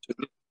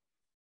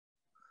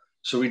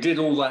 So we did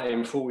all that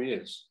in 4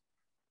 years.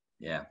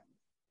 Yeah.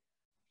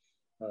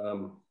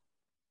 A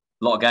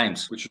lot of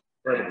games. Which is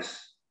incredible.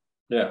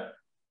 Yeah.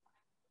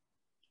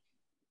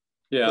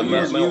 Yeah,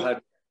 Mel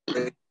had...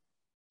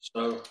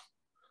 So...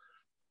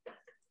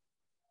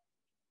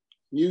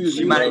 You were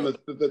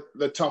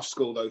the tough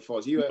school though,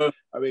 Foz. You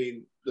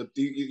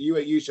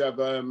used to have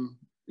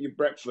your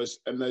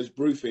breakfast and those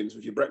briefings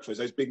with your breakfast,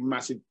 those big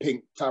massive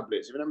pink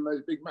tablets. You remember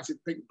those big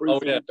massive pink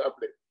briefing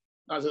tablets?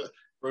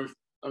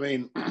 I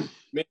mean,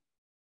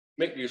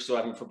 Mick used to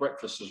have them for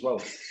breakfast as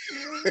well.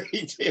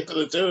 He did for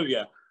the 2 of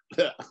you.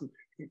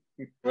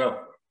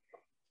 Well,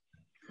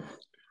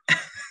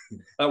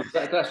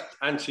 that's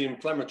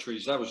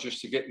anti-inflammatories. That was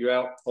just to get you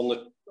out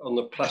on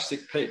the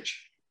plastic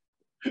pitch.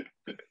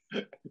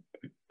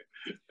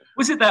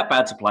 Was it that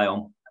bad to play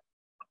on?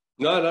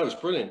 No, that was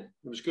brilliant.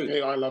 It was good.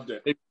 Yeah, I loved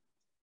it.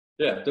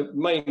 The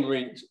main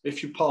reason,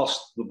 if you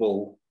pass the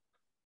ball,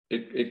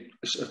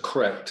 it's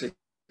correct.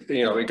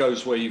 It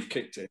goes where you've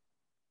kicked it.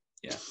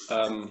 Yeah.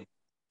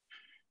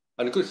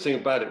 And the good thing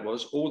about it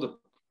was all the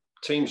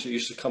teams that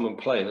used to come and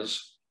play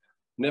us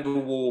never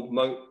wore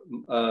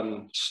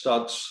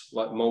studs,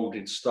 like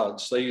moulded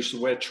studs. They used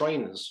to wear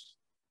trainers.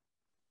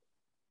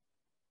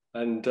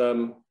 And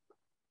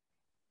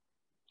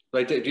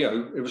they did,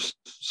 it was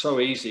so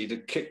easy to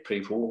kick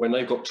people when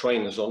they got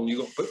trainers on. You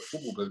got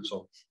football boots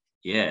on.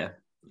 Yeah.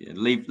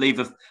 Leave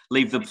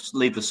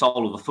the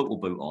sole of the football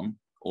boot on,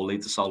 or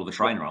leave the sole of the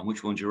trainer on.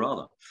 Which one would you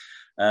rather?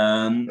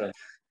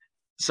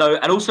 So,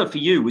 and also for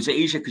you, was it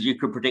easier because you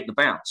could predict the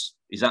bounce?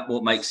 Is that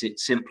what makes it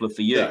simpler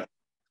for you? Yeah.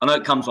 I know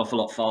it comes off a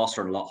lot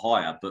faster and a lot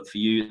higher, but for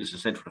you as a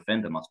central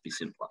defender, it must be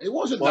simpler. It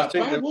wasn't that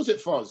bad, was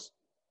it, Foz?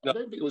 I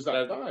don't think it was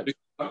that bad.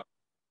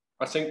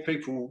 I think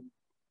people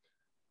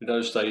in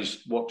those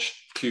days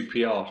watched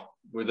QPR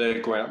with their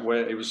ground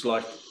where it was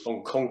like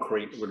on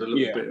concrete with a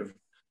little bit of.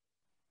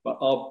 But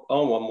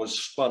our one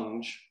was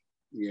sponge.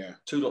 Yeah.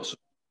 2 lots of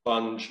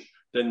sponge,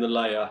 then the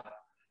layer,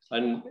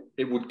 and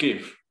it would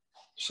give.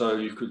 So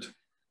you could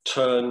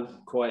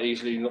turn quite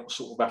easily, not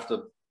sort of have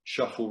to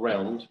shuffle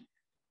round.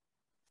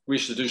 We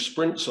used to do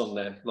sprints on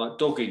there, like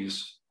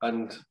doggies,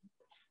 and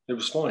it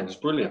was fine. It was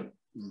brilliant.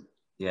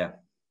 Yeah.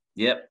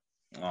 Yep.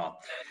 Oh,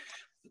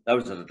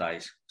 those are the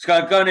days.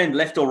 So going in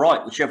left or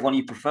right, whichever one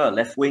you prefer.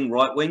 Left wing,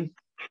 right wing,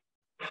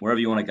 wherever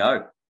you want to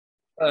go.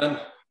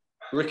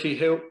 Ricky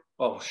Hill.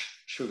 Oh,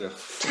 sugar.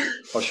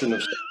 I shouldn't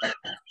have said that.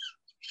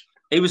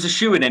 He was a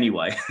shoo-in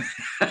anyway.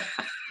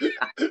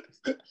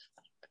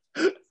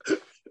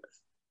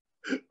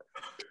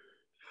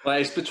 Well,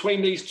 it's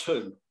between these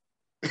 2.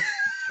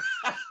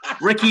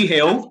 Ricky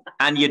Hill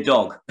and your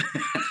dog.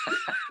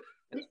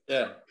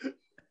 Yeah.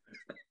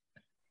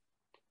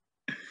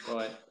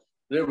 Right.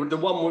 The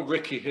one with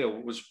Ricky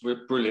Hill was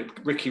brilliant.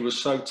 Ricky was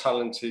so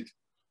talented.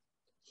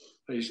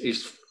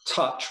 His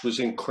touch was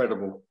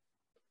incredible.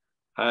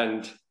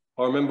 And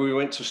I remember we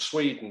went to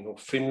Sweden or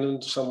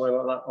Finland, somewhere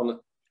like that,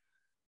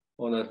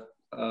 on a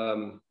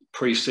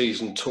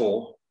pre-season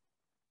tour.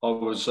 I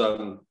was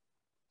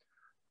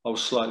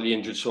slightly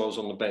injured, so I was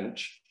on the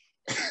bench,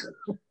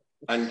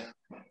 and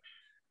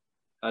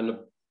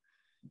the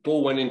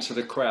ball went into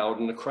the crowd,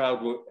 and the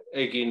crowd were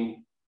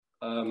egging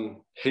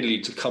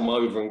Hilly to come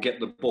over and get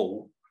the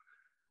ball.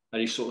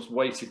 And he sort of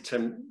waited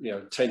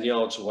 10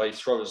 yards away,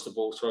 throws the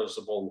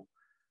ball.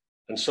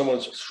 And someone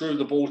threw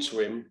the ball to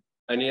him,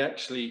 and he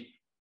actually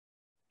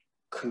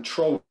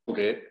controlled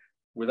it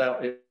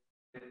without it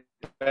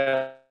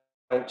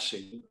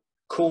bouncing,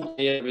 caught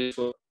the end of his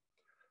foot,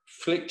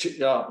 flicked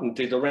it up and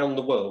did around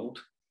the world,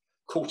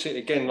 caught it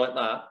again like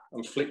that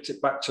and flicked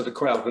it back to the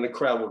crowd, and the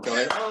crowd were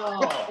going,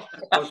 "Oh!"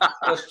 That was the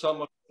first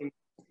time I've been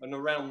an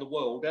around the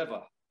world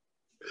ever.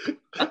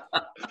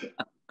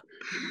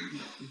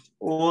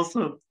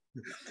 Awesome.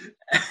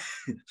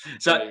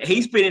 So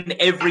he's been in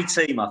every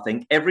team, I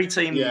think, every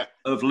team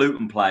of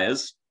Luton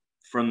players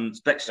from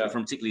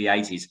particularly the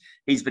 80s.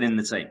 He's been in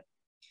the team.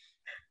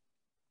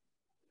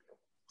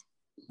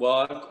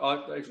 Well,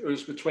 it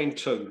was between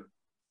two.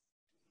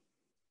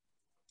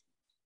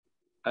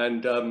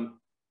 And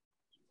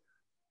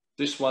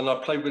this one, I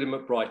played with him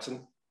at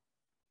Brighton.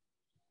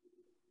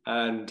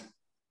 And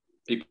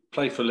he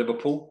played for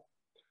Liverpool.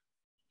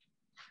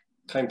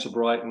 Came to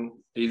Brighton.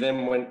 He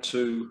then went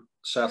to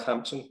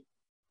Southampton.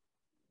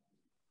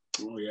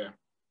 Oh, yeah.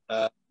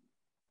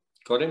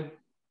 Got him?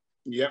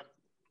 Yep.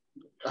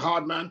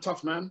 Hard man,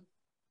 tough man.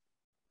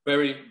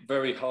 Very,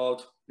 very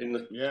hard in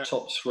the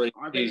top three,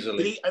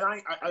 easily.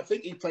 I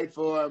think he played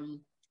for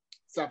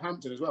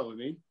Southampton as well,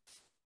 didn't he?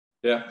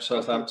 Yeah,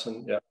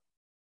 Southampton, yeah.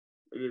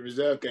 In the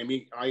reserve game,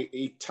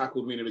 he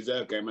tackled me in a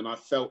reserve game, and I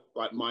felt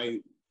like my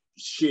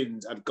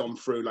shins had gone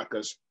through like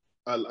a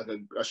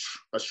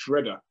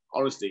shredder.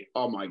 Honestly,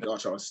 oh my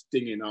gosh, I was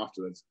stinging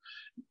afterwards.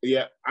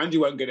 Yeah,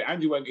 Andrew won't get it.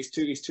 Andrew won't. He's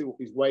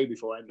way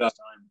before Andrew's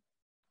time.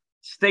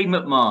 Steve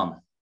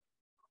McMahon.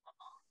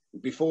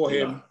 Before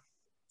him.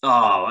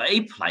 Oh,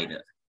 he played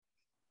it.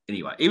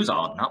 Anyway, he was a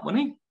hard nut,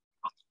 wasn't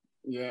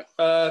he? Yeah.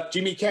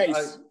 Jimmy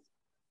Case.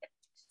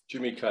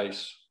 Jimmy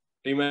Case.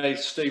 He made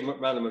Steve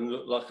McManaman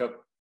look like a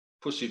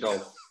pussy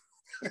doll.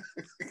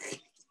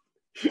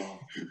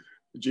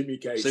 Jimmy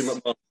Case. Steve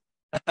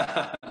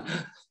McManaman.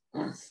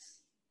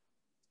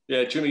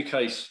 Yeah, Jimmy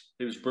Case.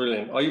 He was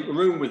brilliant. I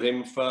roomed with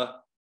him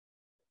for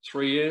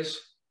 3 years,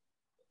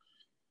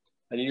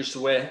 and he used to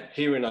wear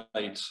hearing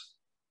aids.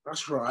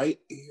 That's right.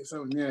 He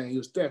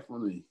was deaf,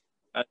 wasn't he?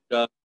 And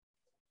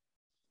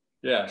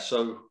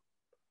so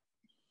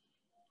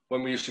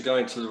when we used to go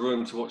into the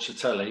room to watch the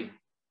telly,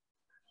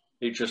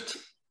 he'd just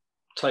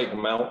take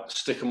them out,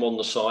 stick them on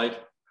the side,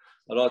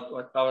 and I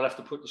would have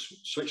to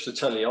switch the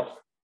telly off,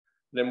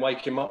 and then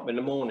wake him up in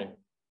the morning.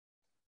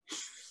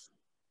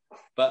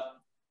 But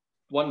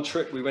one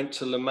trip we went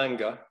to La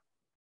Manga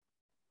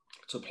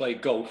to play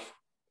golf,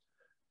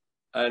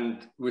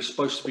 and we were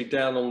supposed to be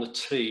down on the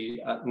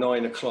tee at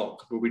 9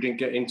 o'clock, but we didn't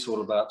get in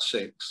till about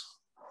 6.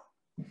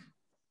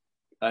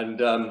 And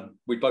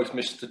we both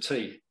missed the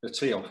tee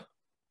off.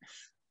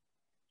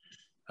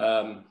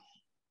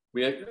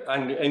 We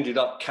ended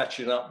up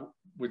catching up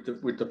with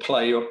the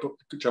play, or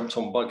jumped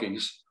on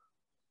buggies.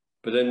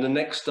 But then the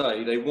next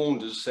day they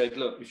warned us, said,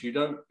 look, if you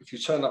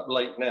turn up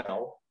late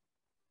now,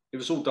 it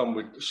was all done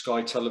with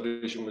Sky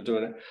Television, we're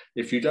doing it.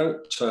 If you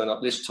don't turn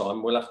up this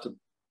time, we'll have to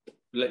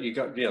let you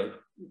go,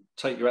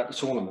 take you out the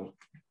tournament.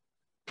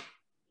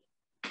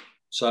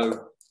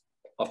 So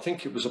I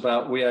think it was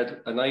we had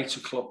an 8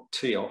 o'clock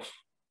tee off,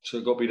 so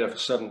we've got to be there for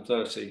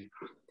 7:30.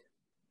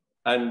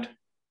 And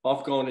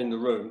I've gone in the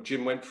room,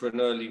 Jim went for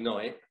an early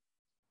night,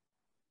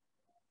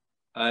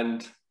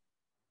 and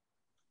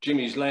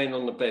Jimmy's laying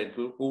on the bed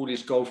with all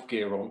his golf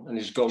gear on and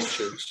his golf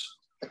shoes.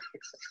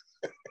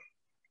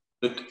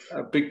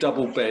 A big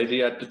double bed. He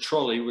had the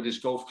trolley with his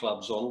golf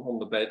clubs on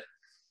the bed.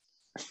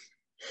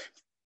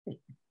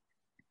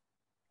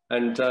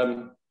 And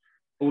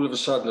all of a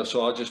sudden,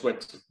 so I just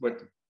went to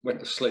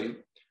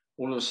sleep.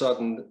 All of a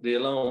sudden, the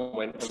alarm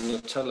went on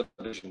the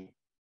television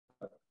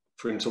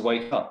for him to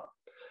wake up.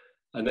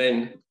 And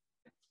then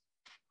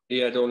he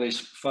had on his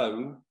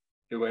phone,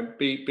 it went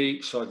beep,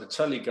 beep, so the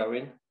telly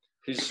going,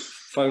 his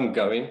phone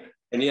going,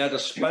 and he had a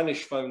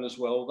Spanish phone as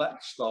well,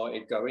 that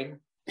started going.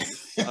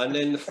 And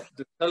then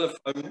the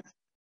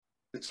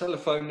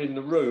telephone in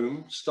the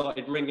room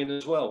started ringing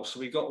as well. So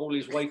we got all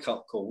his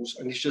wake-up calls,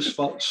 and he's just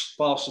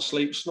fast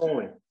asleep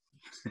snoring.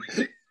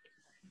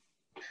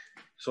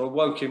 So I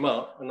woke him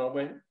up and I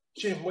went,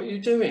 Jim, what are you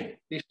doing?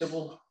 He said,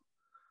 well,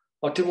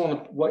 I didn't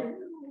want to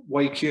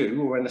wake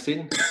you or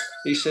anything.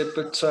 He said,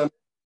 but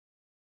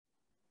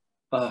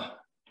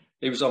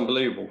it was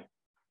unbelievable.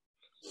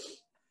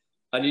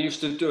 And he used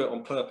to do it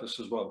on purpose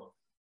as well.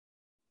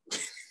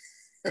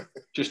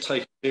 Just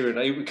take hearing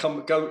aid. He would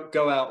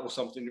go out or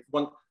something. If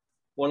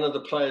one of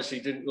the players he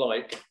didn't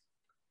like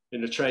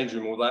in the change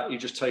room or that, he'd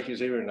just take his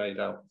hearing aid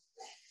out.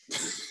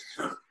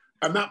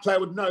 And that player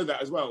would know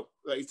that as well,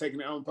 that he's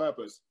taking it out on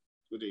purpose,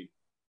 would he?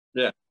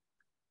 Yeah.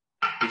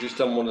 He just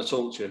doesn't want to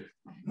talk to you.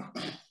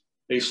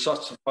 He's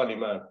such a funny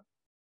man.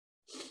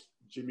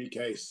 Jimmy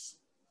Case.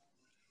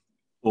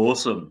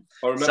 Awesome.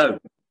 I remember.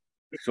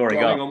 Sorry,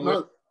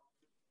 go.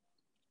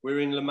 We're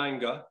in La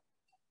Manga,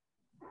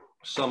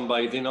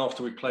 sunbathing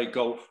after we played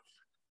golf,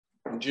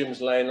 and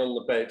Jim's laying on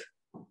the bed,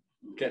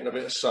 getting a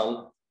bit of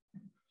sun,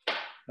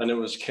 and there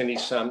was Kenny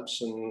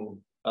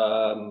Sampson.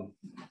 There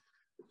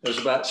was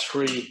about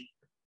three.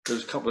 There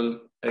was a couple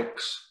of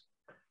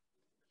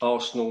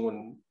ex-Arsenal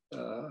and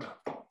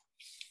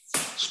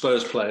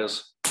Spurs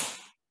players,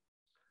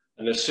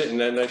 and they're sitting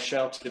there and they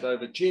shouted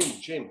over, Jim,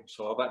 Jim.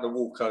 So I've had to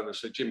walk over.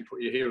 So Jim,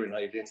 put your hearing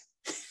aid in.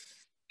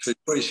 So he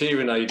put his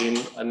hearing aid in,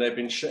 and they've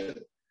been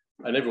shouting,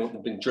 and everyone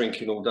had been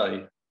drinking all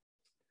day,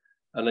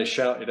 and they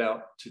shouted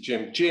out to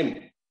Jim,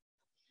 Jim,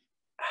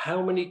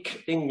 how many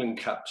England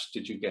caps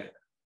did you get?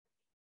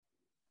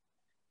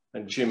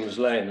 And Jim was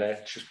laying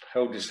there, just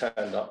held his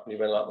hand up, and he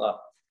went like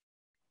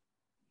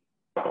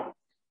that.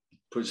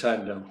 Put his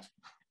hand down.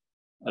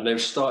 And they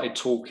started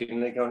talking,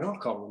 and they're going, oh, I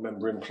can't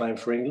remember him playing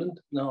for England.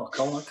 No, I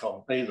can't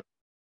either.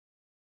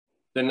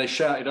 Then they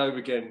shouted over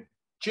again,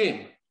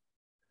 Jim,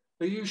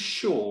 are you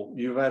sure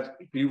you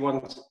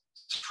won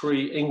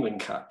 3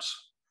 England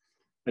caps?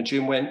 And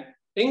Jim went,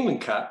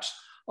 England caps?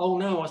 Oh,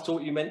 no, I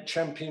thought you meant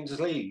Champions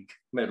League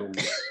medals.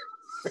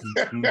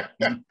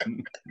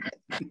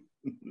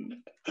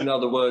 In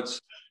other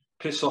words,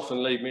 piss off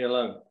and leave me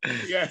alone.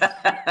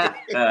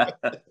 Yeah.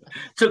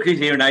 Took his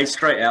hearing aid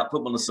straight out, put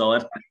them on the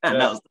side, and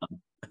that was done.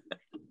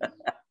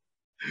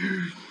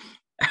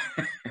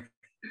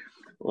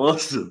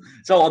 Awesome.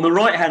 So on the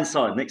right-hand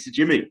side, next to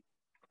Jimmy.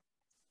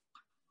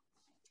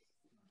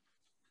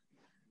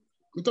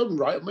 You don't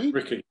right me.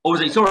 Ricky. Or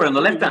was it, sorry, on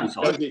the left-hand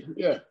side?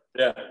 Yeah.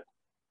 Yeah.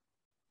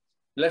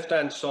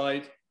 Left-hand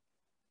side,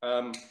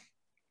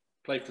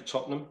 played for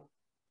Tottenham.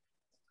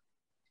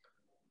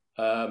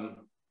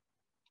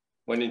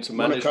 Went into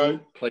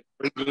management, played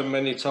for England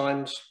many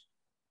times.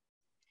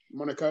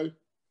 Monaco,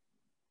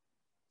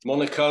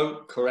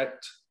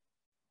 correct.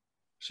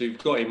 So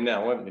you've got him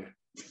now, haven't you?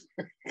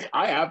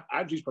 I have.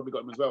 Andrew's probably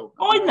got him as well.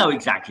 I know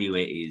exactly who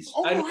it is.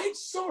 All right,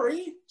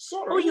 sorry.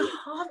 Oh, you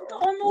have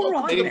done all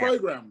Welcome right. to the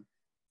programme.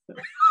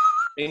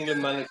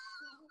 England manager.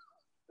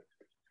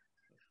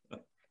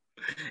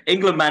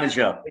 England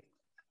manager.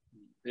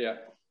 Yeah.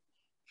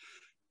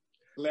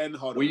 Glenn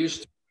Hoddle. We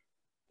used to,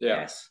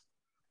 yeah. Yes.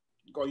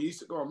 Go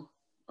on.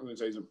 I'm going to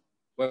say something.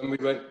 When we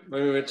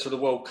went to the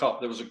World Cup,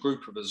 there was a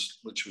group of us,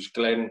 which was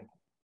Glenn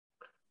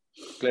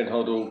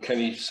Hoddle,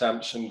 Kenny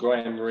Sampson,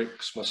 Graham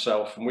Ricks,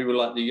 myself, and we were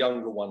like the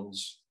younger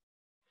ones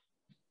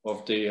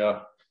of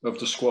the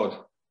squad.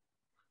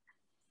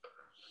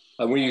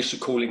 And we used to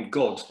call him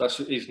God. That's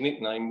what his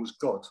nickname was,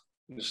 God.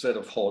 Instead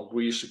of Hod,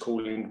 we used to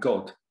call him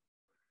God.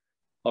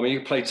 I mean, you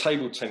play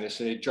table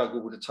tennis and he'd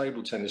juggle with a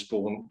table tennis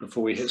ball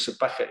before he hits it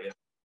back at you.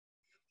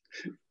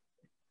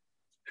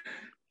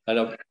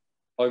 And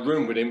I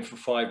roomed with him for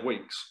 5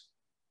 weeks.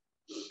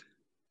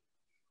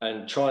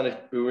 And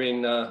we were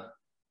in, I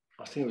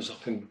think it was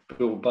up in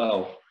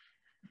Bilbao.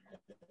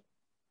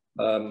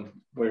 We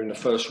were in the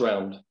first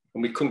round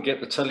and we couldn't get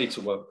the telly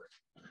to work.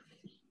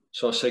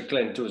 So I said,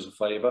 Glenn, do us a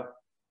favour.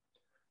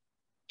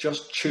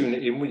 Just tune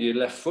it in with your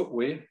left foot,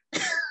 will you?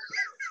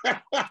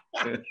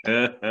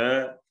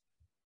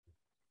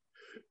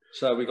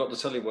 So we got the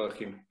telly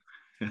working.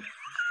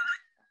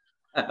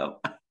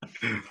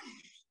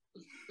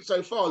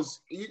 So Foz,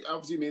 you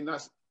obviously mean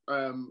that's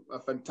a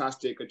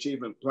fantastic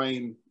achievement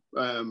playing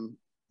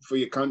for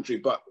your country,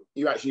 but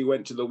you actually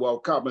went to the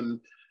World Cup, and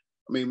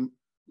I mean,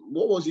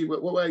 what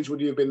age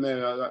would you have been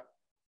there? Like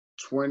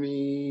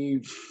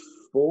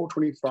 24,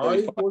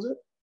 25, was it?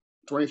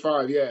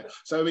 25, yeah.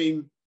 So I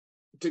mean,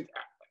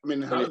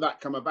 how did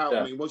that come about?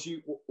 Yeah. I mean, was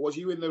you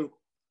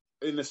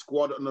in the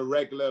squad on a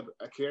regular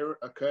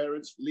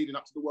occurrence leading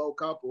up to the World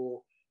Cup,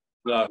 or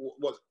no?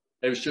 What?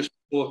 It was just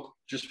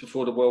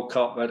before the World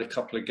Cup. I had a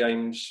couple of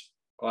games.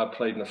 I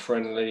played in a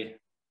friendly.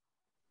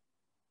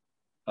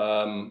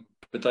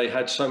 But they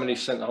had so many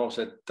centre halves.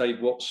 They had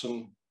Dave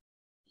Watson,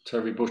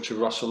 Terry Butcher,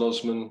 Russell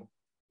Osman,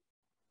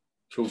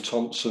 Phil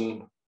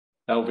Thompson,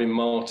 Alvin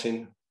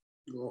Martin.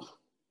 Oh.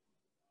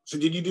 So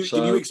did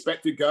you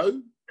expect to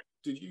go?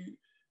 Did you?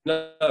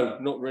 No,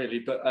 not really.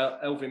 But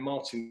Alvin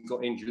Martin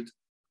got injured,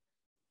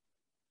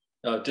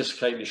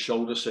 dislocated his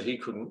shoulder, so he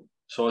couldn't.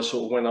 So I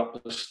sort of went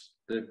up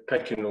the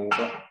pecking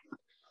order,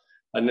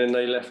 and then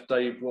they left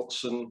Dave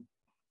Watson,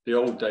 the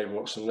old Dave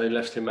Watson. They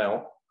left him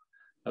out,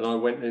 and I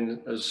went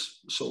in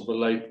as sort of a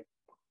late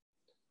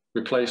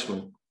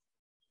replacement.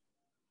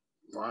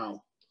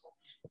 Wow.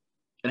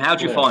 And how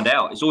did you find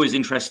out? It's always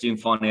interesting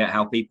finding out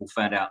how people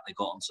found out they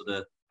got onto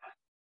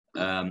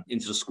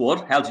into the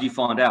squad. How did you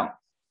find out?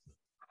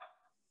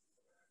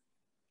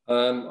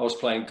 I was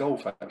playing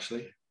golf,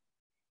 actually.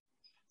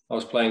 I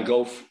was playing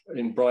golf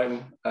in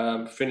Brighton,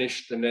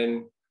 finished, and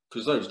then,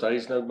 because those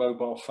days, no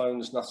mobile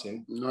phones,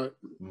 nothing. No.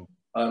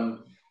 I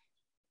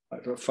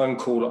got a phone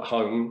call at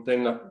home.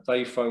 Then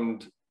they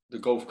phoned the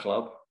golf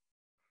club.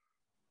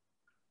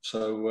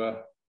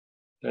 So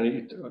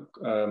then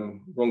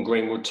Ron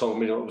Greenwood told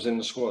me that I was in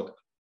the squad.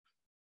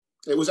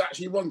 It was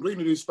actually Ron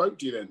Greenwood who spoke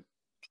to you then?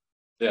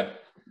 Yeah.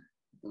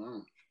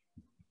 Wow.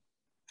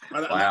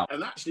 Wow.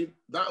 And actually,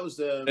 that was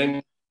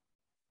the...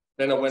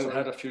 Then I went and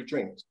had a few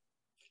drinks.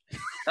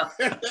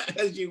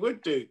 As you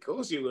would do. Of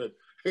course you would.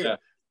 Yeah.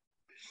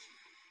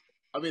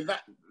 I mean,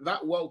 that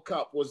World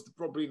Cup was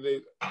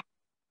probably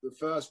the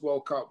first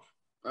World Cup,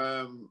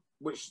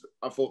 which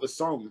I thought the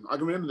song, I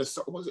can remember the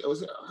song,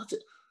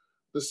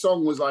 the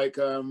song was like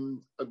a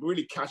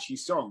really catchy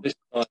song.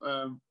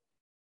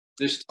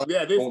 This time,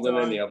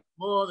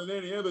 more than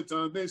any other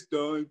time, this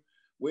time,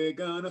 we're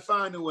going to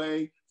find a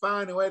way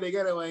to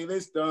get away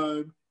this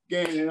time,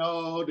 getting it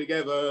all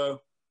together.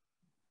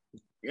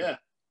 Yeah.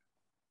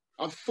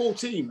 I was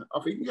 14, I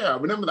think. Yeah, I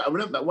remember that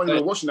when we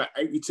were watching that,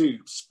 82,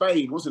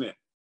 Spain, wasn't it?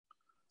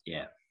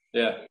 Yeah.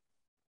 Yeah.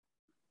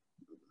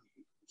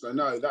 So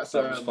no, that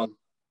was fun.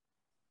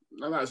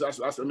 No,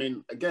 that's I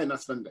mean, again,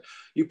 that's fun.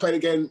 You played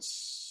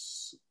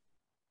against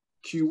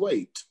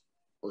Kuwait,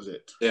 was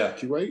it? Yeah.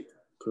 Kuwait?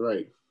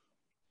 Great.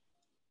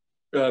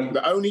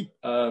 The only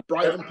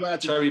Brighton player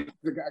to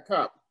get a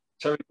cup.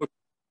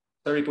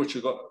 Terry Butcher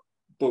got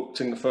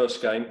booked in the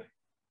first game,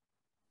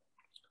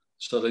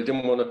 so they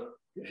didn't want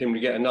him to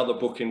get another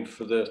booking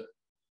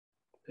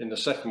in the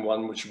second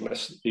one, which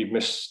he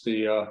missed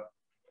the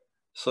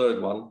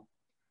third one.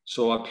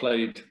 So I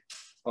played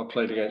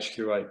against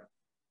Kuwait.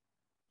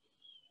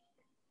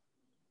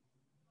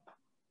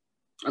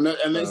 And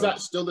is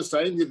that still the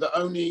same? It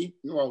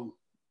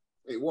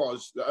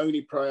was the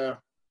only player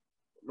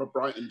for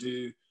Brighton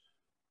to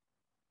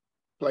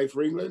play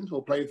for England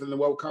or play for the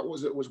World Cup.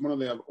 Was one of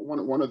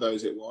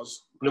those? It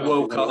was the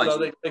World Cup. No,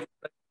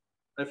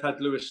 they've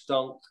had Lewis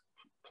Dunk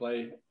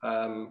play,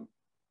 Ben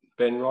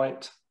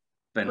Wright.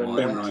 Ben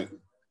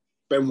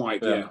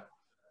White.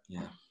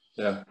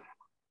 Yeah.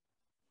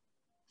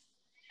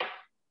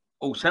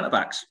 All centre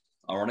backs,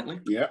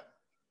 ironically. Yeah.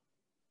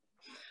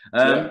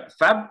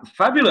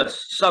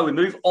 Fabulous. So we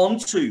move on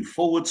to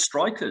forward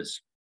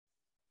strikers.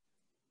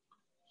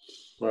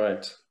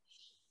 Right.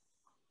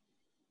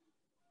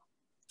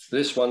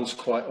 This one's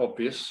quite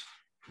obvious,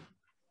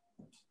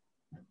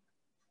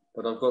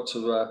 but I've got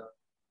to.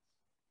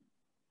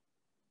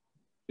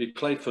 He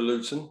played for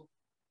Luton,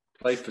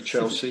 played for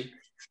Chelsea,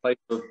 played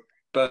for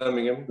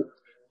Birmingham,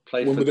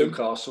 played Wimbledon. for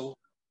Newcastle,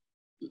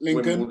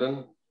 Lincoln.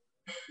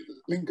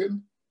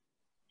 Wimbledon.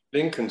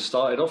 Lincoln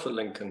started off at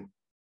Lincoln.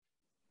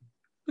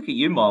 Look at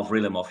you, Marv,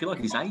 reel him off. You're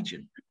like his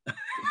agent.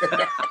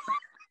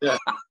 Yeah.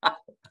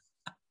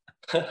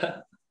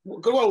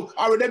 Well,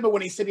 I remember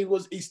when he said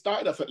he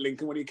started off at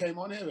Lincoln when he came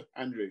on here,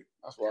 Andrew.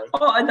 That's why.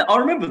 Oh, I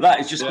remember that.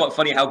 It's just quite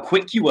funny how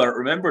quick you were at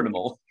remembering them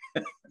all.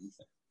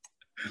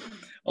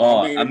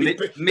 It'd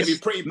be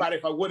pretty bad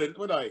if I wouldn't,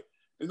 would I?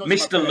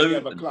 Mr.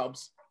 Luton.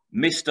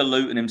 Mr.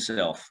 Luton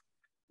himself.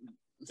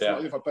 It's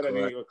not if I put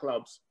any other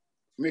clubs.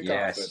 Mick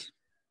Harford.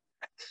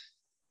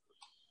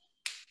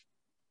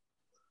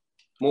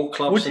 More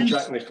clubs than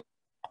Jack Nicholson.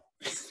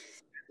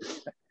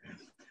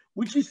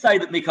 Would you say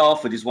that Mick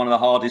Harford is one of the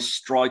hardest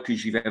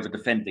strikers you've ever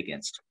defended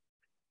against?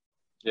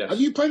 Yes.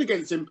 Have you played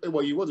against him?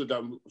 Well, you would have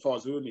done far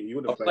as wouldn't you? You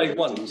would have played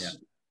once.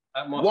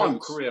 At my whole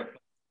career.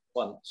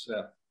 Once,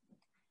 yeah.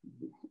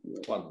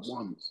 Once.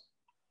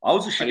 I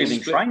was ashamed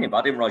in training, but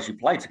I didn't realise you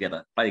played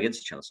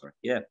against each other, sorry.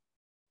 Yeah.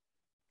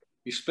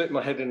 He split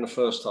my head in the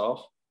first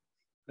half,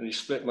 and he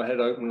split my head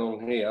open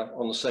on here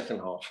on the second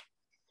half.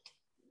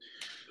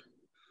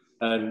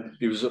 And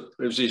it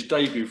was his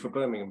debut for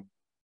Birmingham.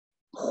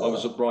 I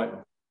was at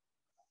Brighton.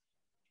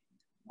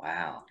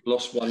 Wow.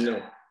 Lost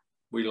 1-0.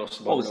 We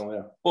lost 1-0,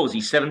 yeah. What was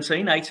he,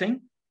 17,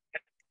 18?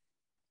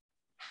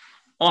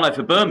 Oh, no,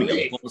 for Birmingham.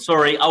 Yeah. Oh,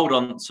 sorry, hold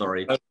on,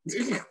 sorry.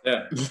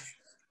 Yeah.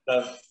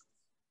 I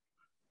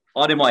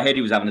had in my head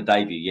he was having a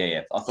debut.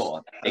 Yeah. I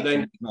thought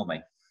ignore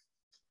me.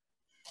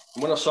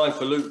 When I signed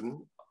for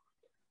Luton,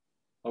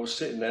 I was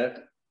sitting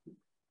there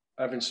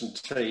having some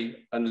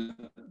tea, and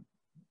the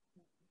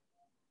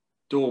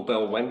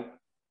doorbell went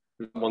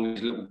with one of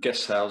these little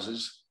guest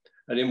houses,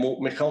 and in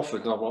walked Mick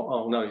Harford, and I thought,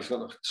 oh no, he's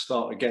going to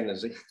start again,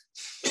 is he?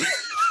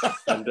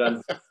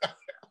 And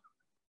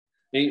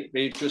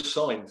he just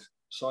signed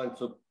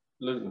for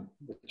Luton,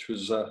 which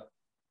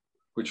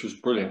was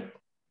brilliant.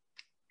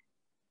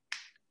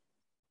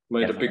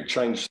 Made a big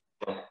change.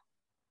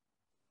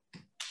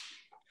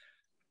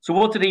 So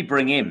what did he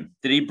bring in?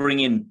 Did he bring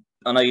in,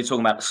 I know you're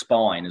talking about the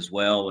spine as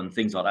well and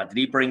things like that. Did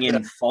he bring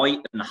in fight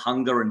and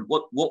hunger? And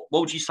what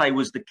would you say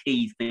was the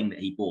key thing that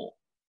he brought?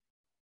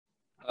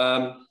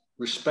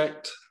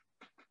 Respect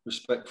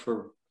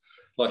for,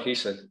 like he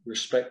said,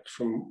 respect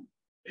from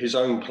his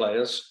own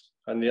players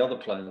and the other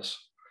players.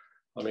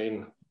 I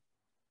mean,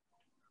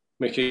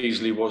 Mick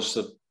easily was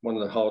one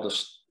of the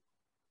hardest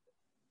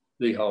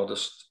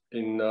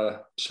in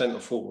centre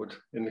forward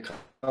in the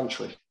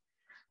country.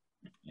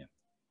 Yeah.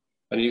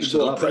 And he used to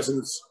love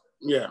presence.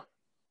 Yeah.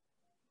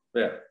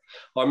 I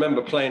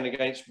remember playing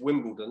against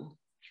Wimbledon,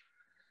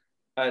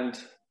 and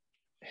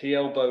he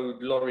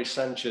elbowed Laurie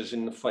Sanchez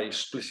in the face,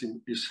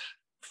 splitting his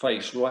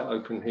face right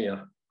open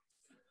here,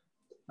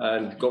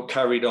 and got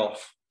carried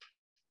off.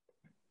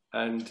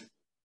 And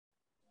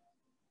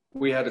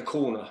we had a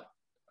corner,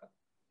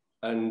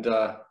 and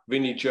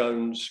Vinnie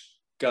Jones,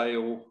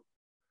 Gale,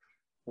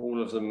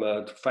 all of them,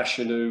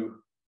 Fashanu,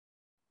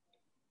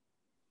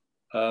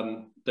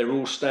 they were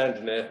all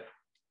standing there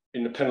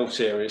in the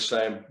penalty area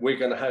saying, we're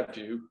going to have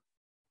you.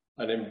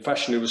 And then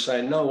Fashanu was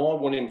saying, no,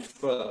 I want him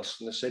first.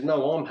 And they said,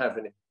 no, I'm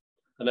having him.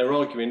 and they were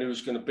arguing who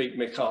was going to beat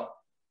Mick up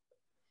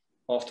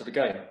after the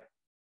game.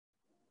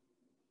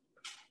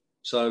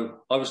 So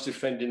I was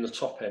defending the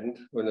top end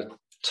when the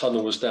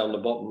tunnel was down the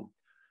bottom,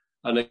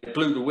 and they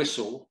blew the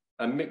whistle,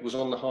 and Mick was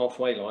on the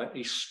halfway line.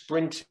 He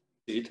sprinted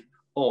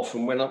off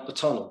and went up the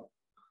tunnel.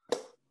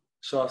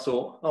 So I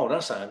thought, oh,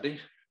 that's handy.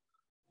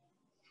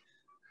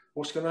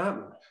 What's going to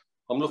happen?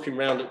 I'm looking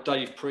round at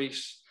Dave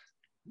Priest,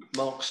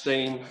 Mark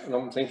Steen, and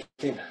I'm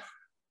thinking,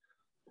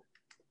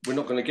 we're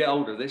not going to get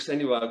hold of this.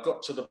 Anyway, I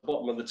got to the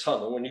bottom of the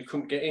tunnel and you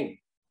couldn't get in.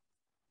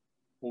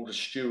 All the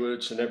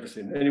stewards and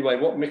everything. Anyway,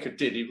 what Mick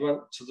did, he went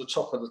to the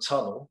top of the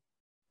tunnel,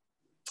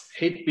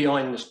 hid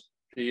behind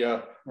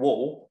the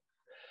wall,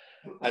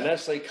 and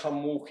as they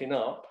come walking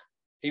up,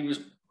 he was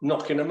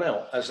knocking them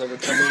out as they were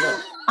coming up.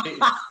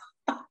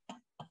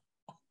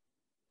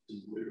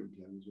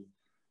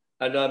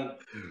 And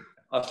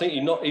I think he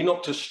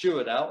knocked a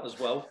steward out as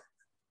well,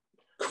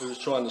 who was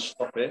trying to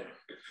stop it.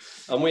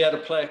 And we had a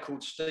player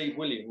called Steve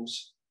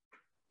Williams,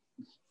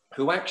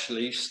 who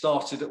actually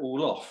started it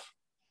all off.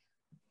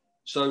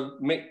 So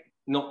Mick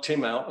knocked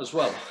him out as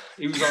well.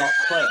 He was our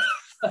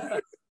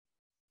player.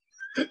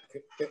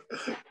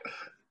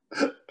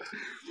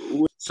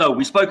 So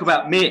we spoke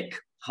about Mick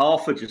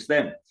Harford just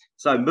then.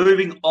 So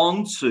moving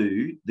on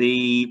to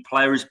the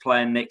player who's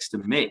playing next to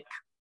Mick.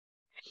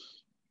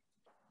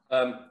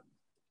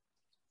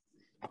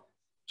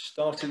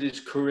 Started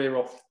his career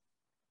off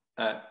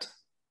at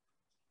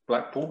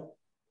Blackpool.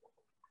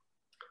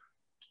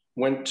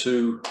 Went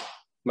to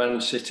Man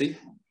City.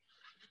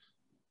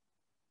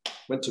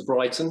 Went to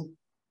Brighton.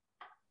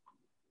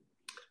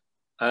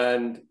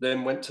 And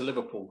then went to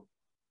Liverpool.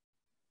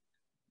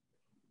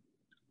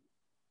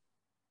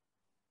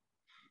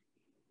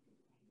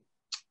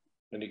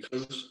 Any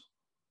clues?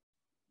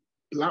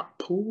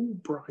 Blackpool,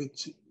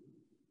 Brighton.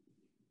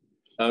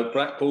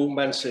 Blackpool,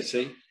 Man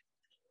City.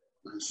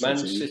 Man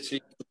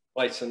City,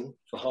 Brighton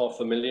for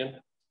 $500,000.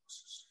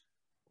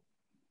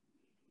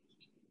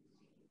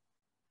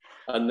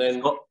 And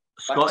then back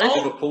to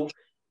Liverpool.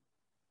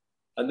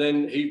 And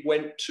then he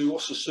went to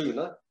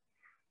Osasuna,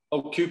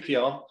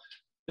 QPR,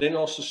 then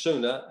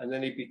Osasuna, and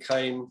then he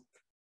became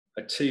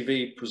a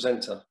TV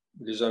presenter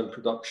with his own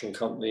production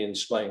company in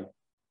Spain.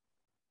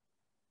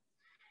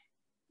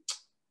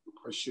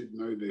 I should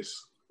know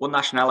this. What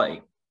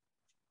nationality?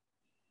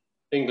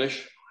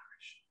 English.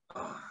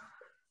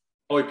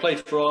 Oh, he played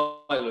for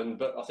Ireland,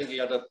 but I think he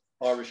had an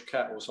Irish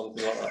cat or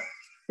something like that.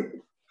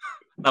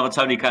 Another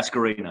Tony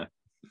Cascarino.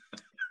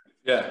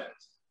 Yeah.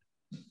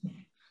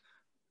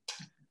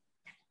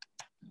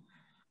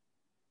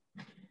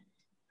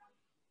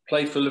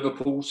 Played for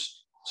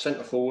Liverpool's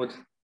centre forward.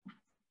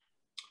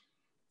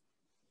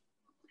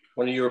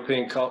 Won a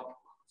European Cup.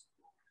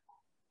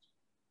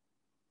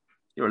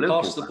 You're a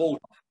Liverpool Pass the fan. ball.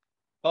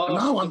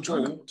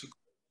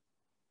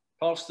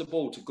 Pass the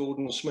ball to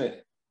Gordon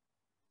Smith.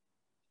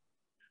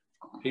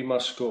 He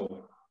must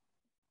score.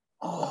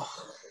 Oh,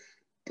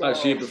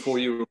 that's the year before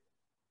you were,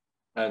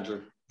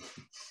 Andrew.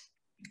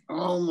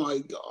 Oh my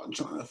God, I'm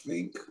trying to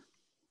think.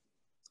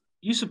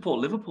 You support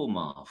Liverpool,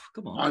 Marv.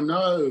 Come on. I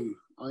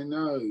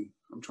know.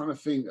 I'm trying to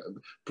think.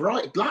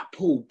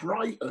 Blackpool,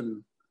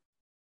 Brighton,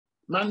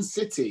 Man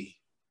City,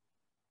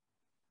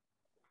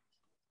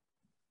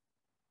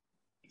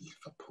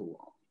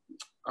 Liverpool.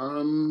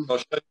 I'll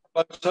show you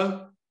a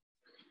photo.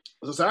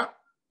 What's that?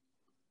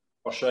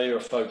 I'll show you a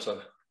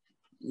photo.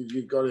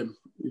 You've got him.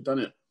 You've done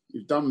it.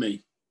 You've done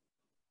me.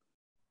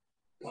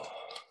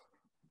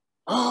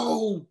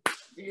 Oh,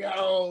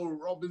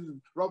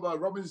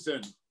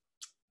 Robinson.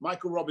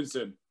 Michael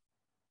Robinson.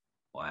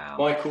 Wow.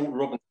 Michael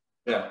Robinson.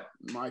 Yeah.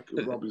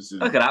 Michael Robinson.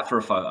 Look at that for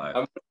a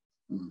photo.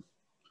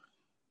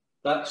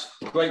 That's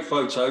a great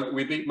photo.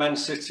 We beat Man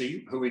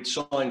City, who we'd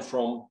signed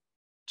from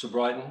to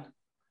Brighton,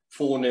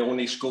 4-0, and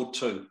he scored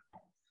 2.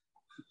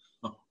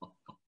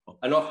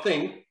 And I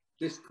think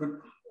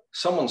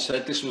someone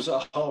said this was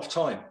at half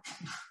time.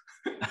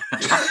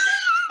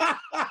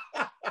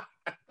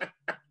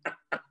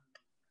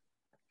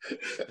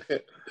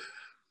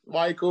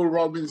 Michael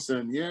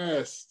Robinson,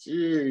 yes.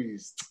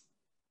 Jeez.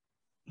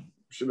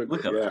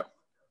 Look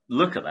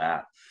at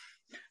that.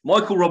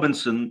 Michael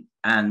Robinson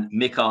and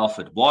Mick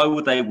Harford. Why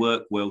would they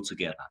work well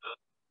together?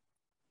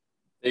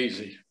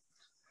 Easy.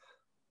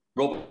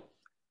 Robbo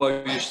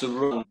used to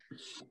run,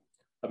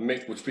 and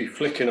Mick would be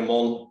flicking them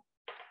on,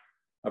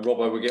 and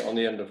Robbo would get on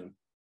the end of them.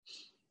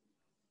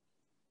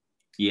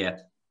 Yeah.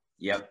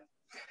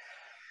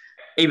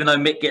 Even though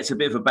Mick gets a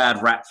bit of a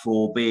bad rap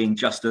for being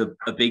just a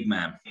big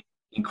man,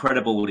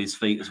 incredible with his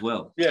feet as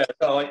well. Yeah,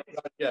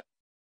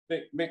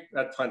 Mick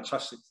had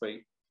fantastic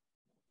feet,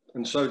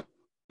 and so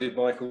did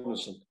Michael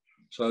Robinson.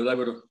 So they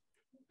would have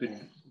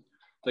been.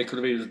 They could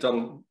have either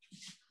done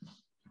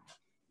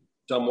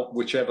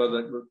whichever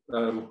they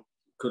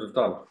could have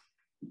done.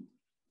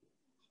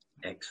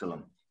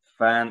 Excellent,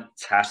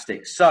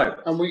 fantastic. So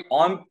I'm going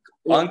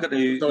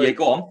to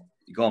go on.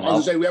 Go on. I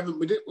was going to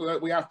say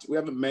we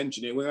haven't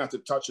mentioned it. We're going to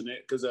have to touch on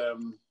it because I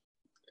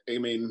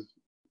mean,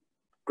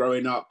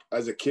 growing up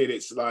as a kid,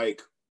 it's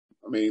like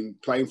I mean,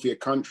 playing for your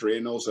country,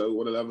 and also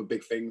one of the other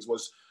big things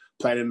was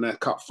playing in the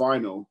cup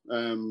final.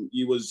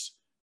 You was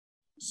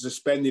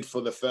suspended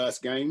for the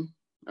first game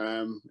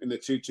in the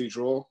 2-2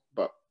 draw,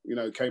 but you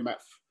know, came back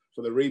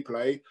for the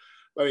replay.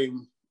 I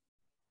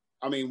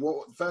mean,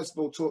 what? First of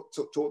all,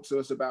 talk to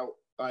us about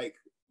like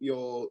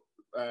your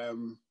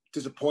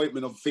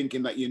disappointment of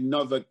thinking that you're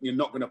not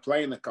going to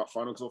play in the cup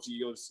final, because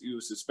obviously you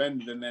were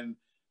suspended, and then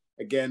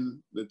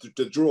again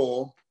the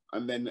draw,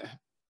 and then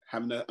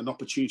having an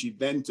opportunity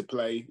then to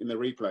play in the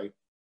replay.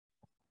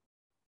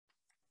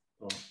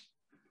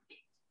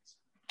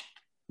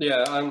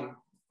 Yeah,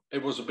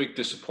 it was a big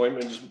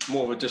disappointment. It was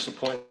more of a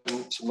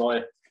disappointment to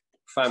my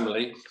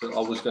family that I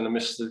was going to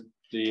miss the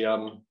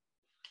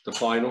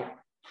final,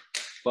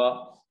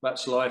 but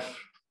that's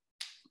life.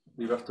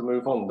 You have to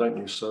move on, don't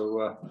you?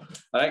 So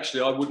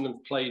actually, I wouldn't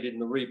have played in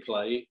the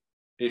replay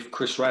if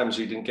Chris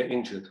Ramsey didn't get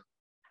injured,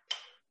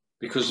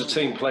 because the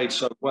team played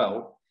so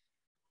well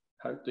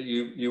that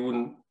you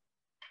wouldn't.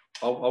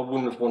 I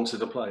wouldn't have wanted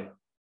to play,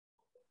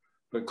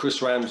 but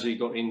Chris Ramsey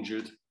got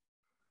injured,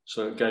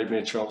 so it gave me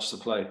a chance to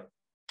play.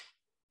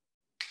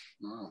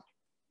 Wow.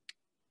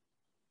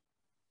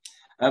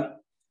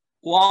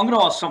 Well, I'm going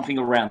to ask something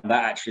around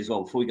that actually as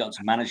well before we go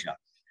to manager.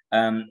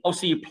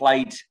 Obviously, you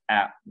played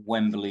at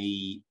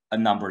Wembley a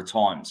number of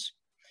times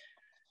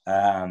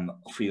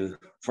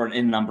for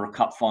a number of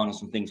cup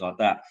finals and things like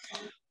that.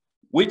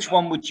 Which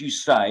one would you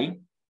say,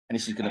 and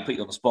this is going to put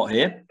you on the spot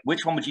here,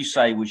 which one would you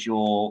say was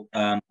your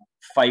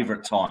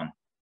favourite time,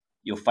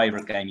 your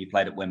favourite game you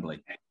played at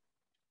Wembley?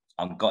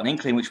 I've got an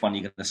inkling which one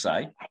you're going to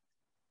say.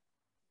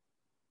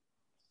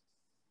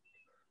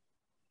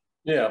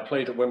 Yeah, I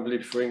played at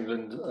Wembley for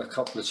England a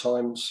couple of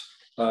times.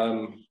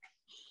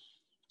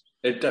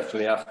 It'd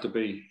definitely have to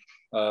be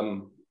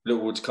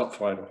Littlewood's Cup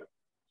final.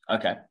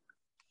 Okay.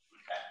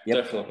 Yep.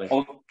 Definitely.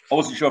 I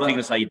wasn't sure if you were going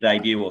to say your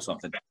debut or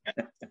something.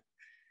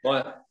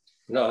 My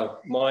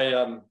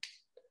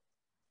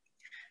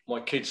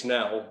kids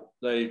now,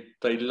 they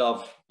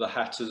love the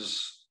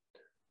Hatters.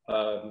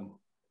 When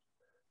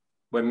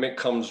Mick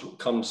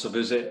comes to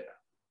visit,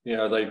 you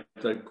know,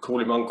 they call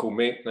him Uncle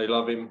Mick. They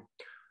love him.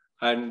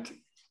 And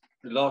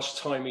the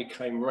last time he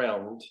came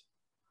round,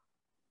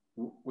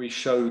 we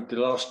showed the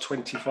last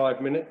 25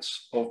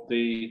 minutes of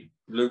the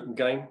Luton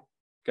game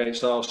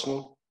against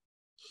Arsenal.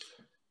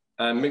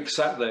 And Mick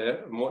sat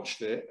there and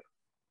watched it.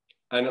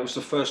 And it was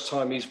the first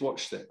time he's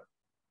watched it.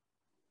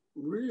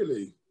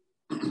 Really?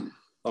 I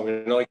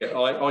mean, I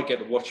get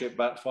to watch it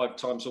about 5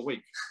 times a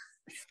week.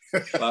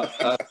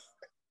 But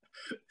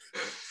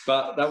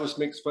that was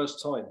Mick's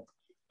first time.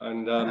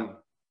 And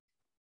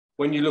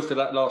when you look at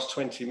that last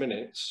 20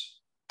 minutes,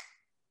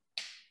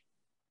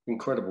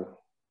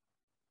 incredible.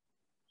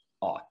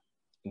 Oh,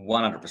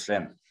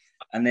 100%.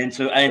 And then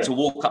to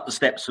walk up the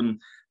steps and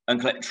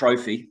collect the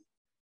trophy.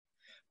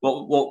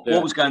 What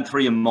was going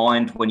through your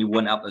mind when you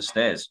went up the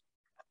stairs?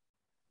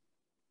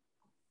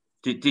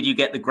 Did you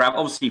get the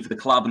obviously for the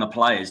club and the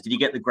players, did you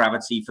get the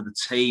gravity for the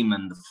team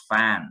and the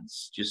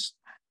fans?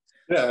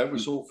 Yeah, it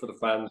was all for the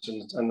fans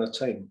and the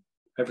team.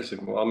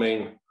 Everything. I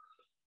mean,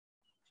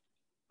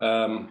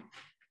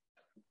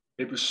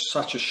 it was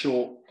such a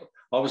short.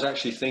 I was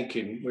actually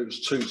thinking it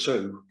was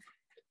 2-2.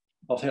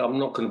 I think I'm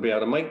not going to be able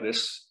to make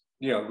this.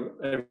 You know,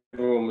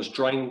 everyone was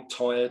drained,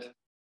 tired,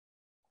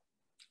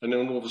 and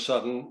then all of a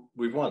sudden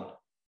we won.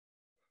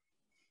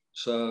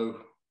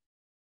 So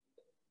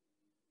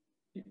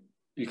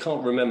you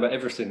can't remember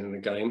everything in the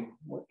game,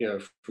 you know,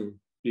 from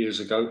years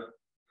ago,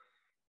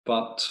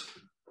 but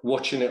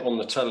watching it on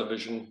the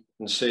television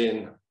and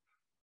seeing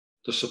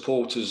the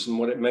supporters and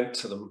what it meant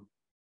to them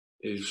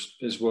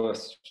is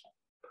worth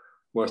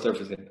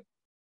everything.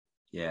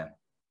 Yeah,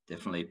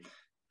 definitely.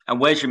 And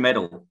where's your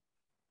medal?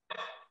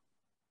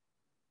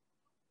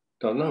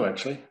 Don't know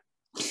actually.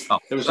 Oh.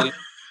 It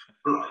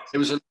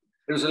was a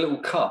little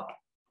cup.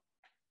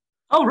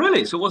 Oh,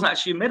 really? So it wasn't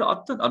actually a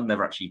medal? I've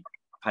never actually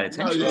paid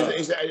attention. No,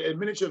 it's a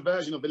miniature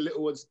version of the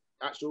Littlewood's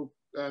actual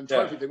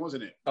trophy thing,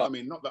 wasn't it? I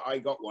mean, not that I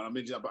got one.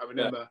 But I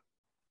remember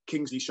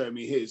Kingsley showed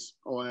me his,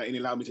 and he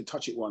allowed me to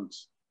touch it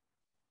once.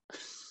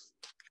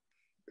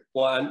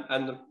 Well,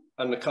 and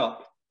the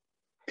cup.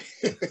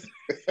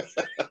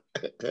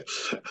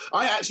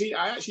 I actually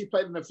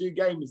played in a few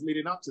games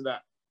leading up to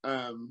that.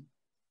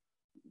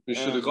 You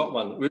should have got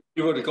one.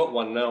 You would have got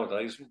one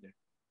nowadays, wouldn't you?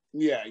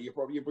 Yeah, you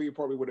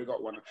probably would have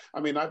got one. I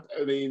mean,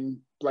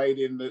 played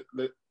in the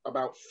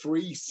about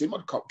 3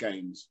 Simod Cup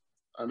games.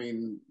 I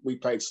mean, we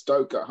played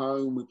Stoke at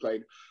home.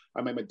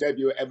 I made my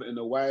debut at Everton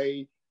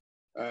away.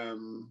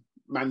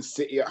 Man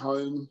City at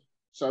home.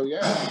 So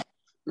yeah,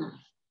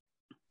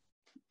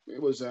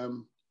 it was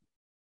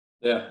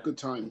good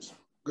times.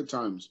 Good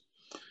times.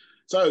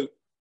 So,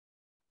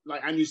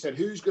 like Andrew said,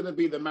 who's going to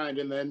be the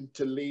manager then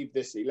to lead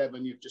this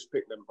 11 you've just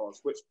picked them,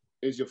 boss? Which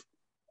is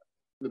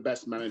the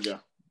best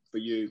manager for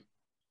you?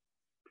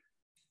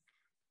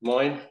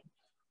 Mine.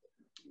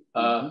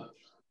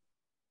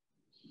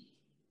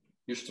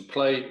 Used to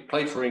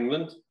play for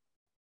England.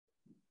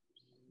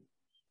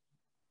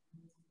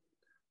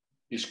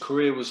 His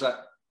career was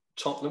at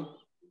Tottenham.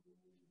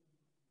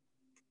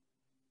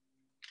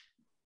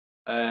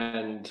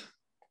 and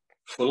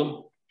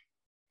Fulham.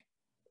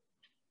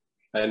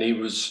 And he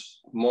was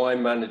my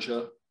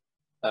manager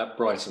at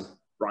Brighton.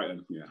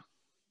 Brighton, yeah.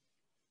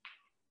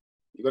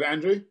 You got it,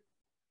 Andrew?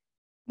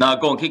 No,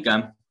 go on, keep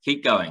going.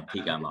 Keep going,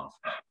 Marv.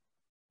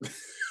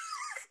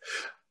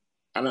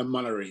 Alan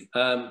Mullery.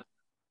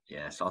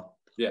 Yes,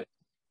 yeah.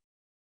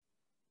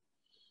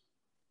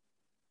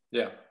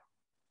 Yeah.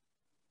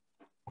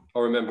 I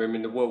remember him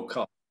in the World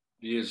Cup,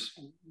 years,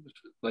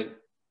 late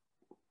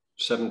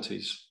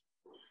 70s,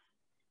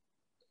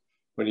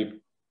 when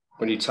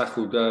he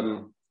tackled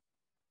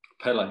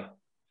Pele.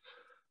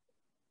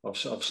 I've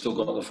still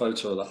got the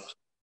photo of that.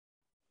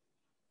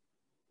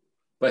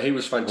 But he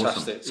was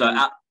fantastic.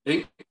 Awesome.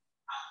 So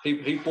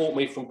he bought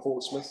me from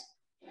Portsmouth.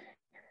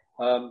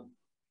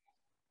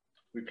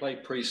 We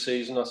played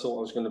pre-season. I thought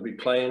I was going to be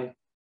playing.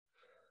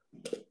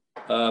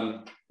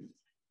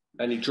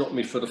 And he dropped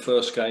me for the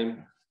first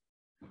game.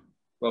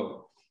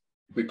 Well,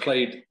 we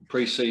played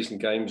pre-season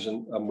games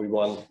and we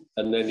won.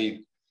 And then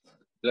he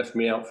left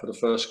me out for the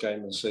first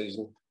game of the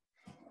season.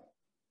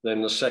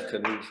 Then the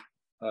second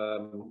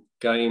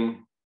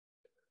game,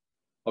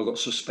 I got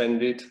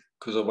suspended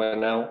because I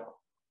went out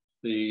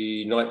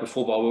the night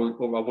before, but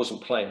I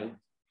wasn't playing.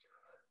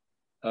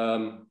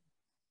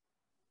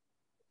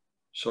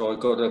 So I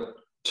got a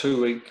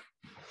 2-week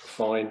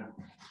fine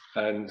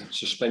and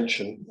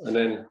suspension. And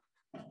then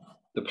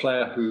the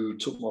player who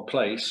took my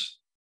place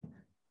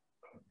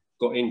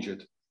got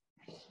injured.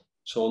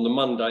 So on the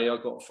Monday, I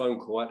got a phone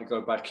call. I had to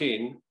go back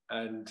in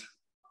and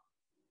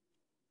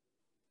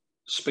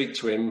speak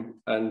to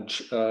him. And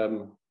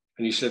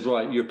he said,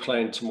 right, you're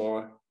playing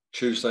tomorrow.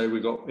 Tuesday, we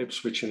got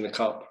Ipswich in the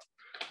cup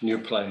and you're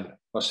playing.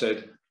 I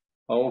said,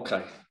 oh,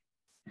 okay.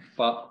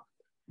 But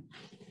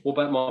what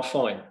about my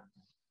fine?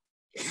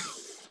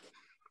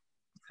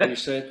 And he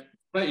said,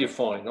 bet you're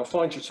fine. I'll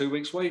find you 2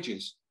 weeks'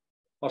 wages.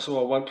 I said,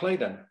 well, I won't play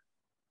then.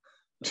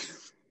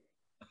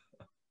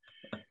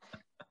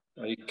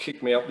 And he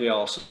kicked me up the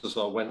arse as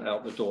I went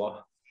out the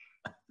door.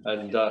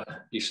 And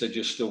he said,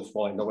 you're still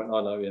fine. I went,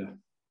 I know, yeah.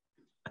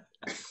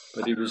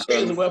 But he was...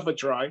 it was worth a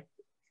try.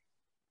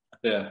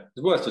 Yeah,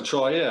 it's worth a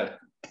try, yeah.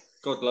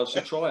 God loves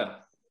a tryer.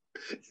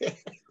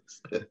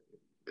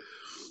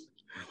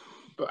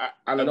 But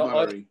Alan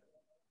Mullery.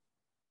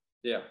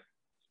 Yeah.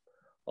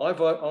 I've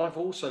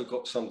also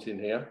got something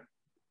here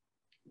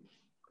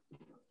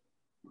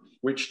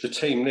which the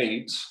team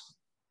needs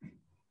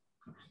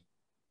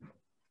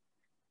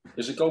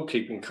is a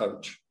goalkeeping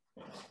coach.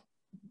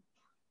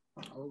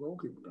 Oh,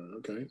 goalkeeper,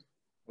 okay.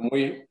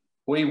 And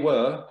we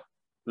were,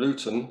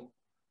 Luton,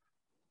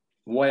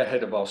 way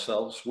ahead of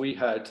ourselves. We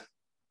had,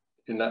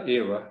 in that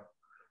era,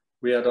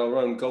 we had our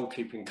own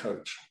goalkeeping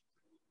coach.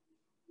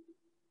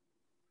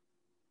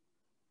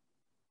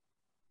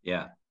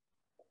 Yeah.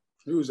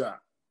 Who was that?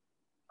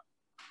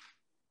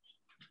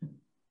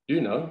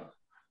 You know.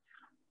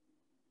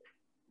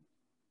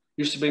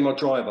 Used to be my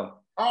driver.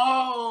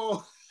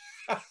 Oh!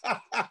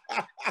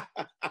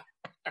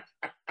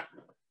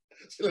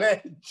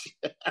 Sledge.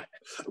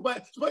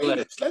 But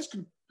Sledge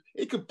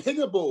could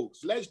ping a ball.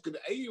 Sledge could.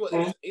 He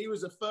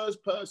was the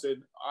first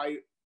person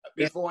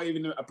before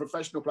even a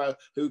professional player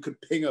who could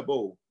ping a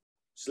ball.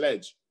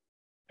 Sledge.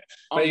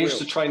 But he used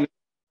to train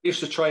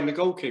the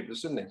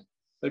goalkeepers, didn't he?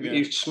 Maybe he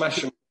used to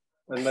smash them,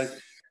 and they.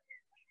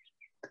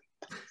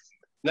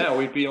 Now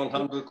he'd be on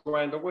 $100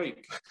 grand a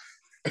week.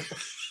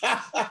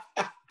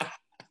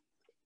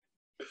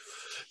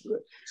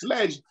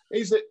 Sledge,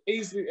 it's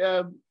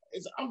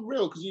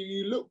unreal because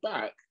you look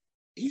back.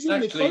 He's in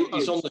the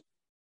photos.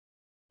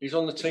 He's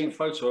on the team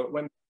photo at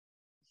Wembley.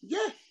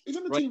 Yeah, he's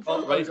on the team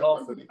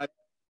photo.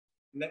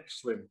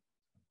 Next to him.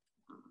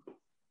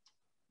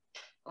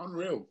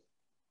 Unreal.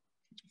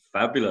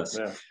 Fabulous.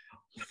 Yeah.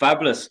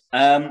 Fabulous.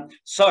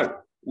 So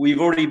we've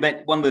already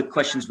met. One of the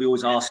questions we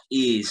always ask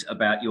is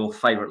about your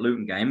favourite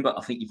Luton game, but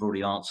I think you've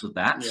already answered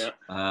that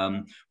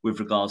with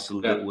regards to the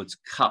Littlewoods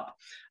Cup.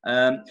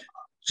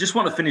 Just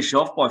want to finish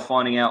off by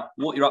finding out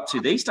what you're up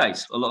to these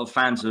days. A lot of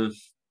fans of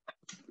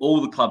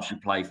all the clubs you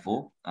play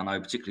for. I know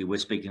particularly we're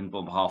speaking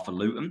on behalf of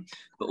Luton,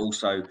 but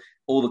also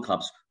all the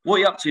clubs. What are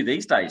you up to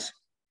these days?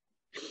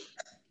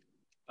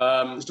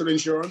 Still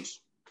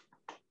insurance?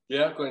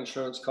 Yeah, I've got an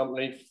insurance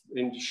company,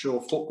 insure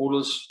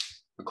footballers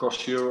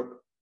across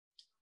Europe.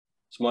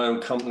 It's my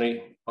own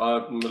company.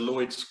 I'm a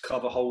Lloyd's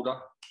cover holder.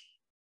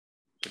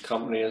 The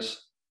company is.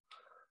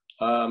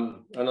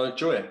 And I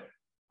enjoy it.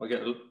 I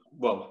get,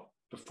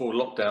 before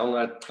lockdown,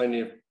 I had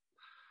plenty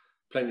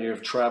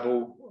of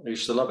travel. I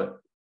used to love it.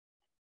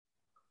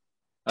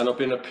 And I've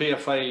been a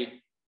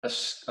PFA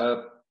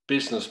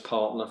business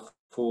partner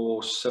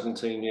for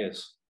 17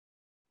 years.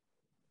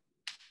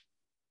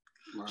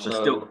 Wow.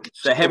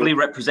 So heavily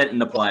representing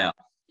the player.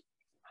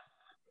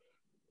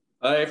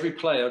 Every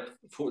player,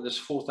 there's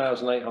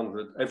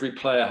 4,800. Every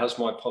player has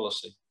my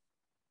policy.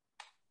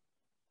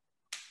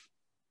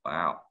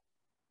 Wow.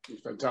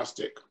 It's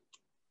fantastic.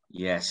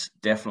 Yes,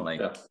 definitely.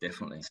 Yeah.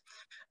 Definitely.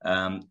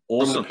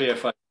 Awesome. From the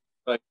PFA.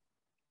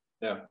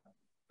 Yeah.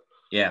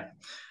 Yeah.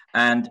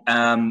 And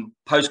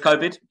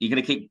post-COVID, you're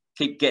going to keep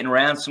keep getting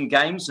around some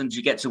games? And do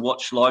you get to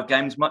watch live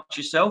games much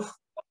yourself?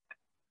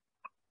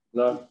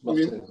 No,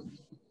 nothing.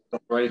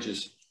 Not for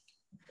ages.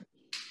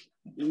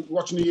 You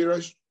watching the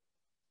Euros,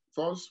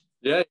 Foz?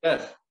 Yeah,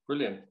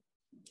 brilliant.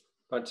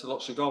 Went to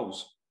lots of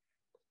goals.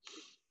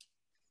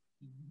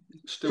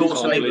 Still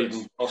can't believe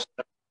them.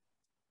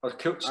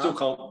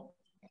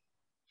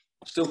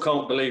 Still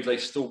can't believe they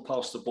still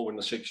pass the ball in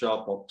the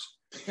 6-yard box.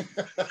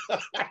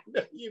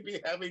 You'd be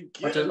having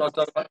I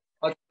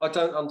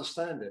don't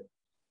understand it.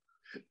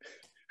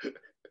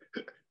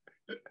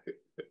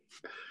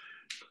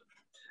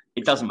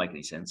 It doesn't make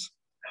any sense.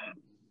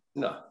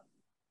 No.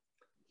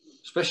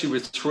 Especially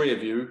with 3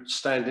 of you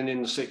standing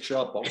in the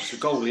 6-yard box, the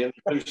goalie and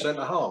the 2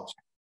 centre-halves.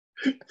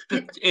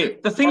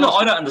 The thing that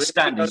I don't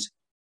understand is,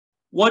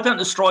 why don't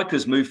the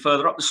strikers move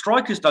further up? The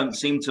strikers don't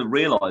seem to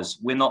realise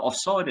we're not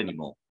offside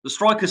anymore. The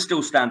strikers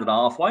still stand at the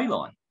halfway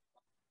line.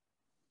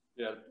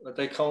 Yeah, but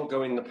they can't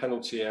go in the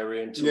penalty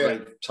area until they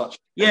touch.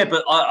 Yeah,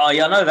 but I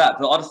know that,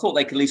 but I'd have thought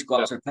they could at least go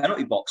up to the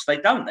penalty box. They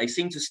don't. They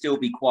seem to still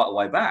be quite a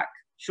way back.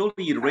 Surely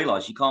you'd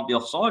realise you can't be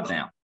offside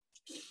now.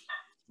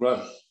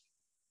 Right.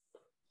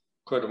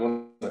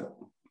 Incredible, isn't it?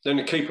 Then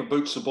the keeper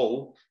boots the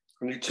ball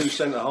and your 2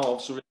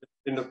 centre-halves are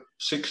in the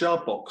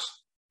 6-yard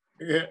box.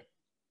 Yeah.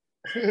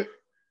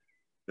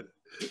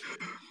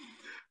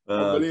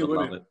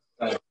 Unbelievable.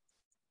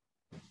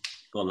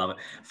 God love it.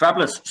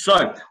 Fabulous. So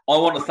I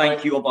want to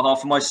thank you on behalf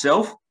of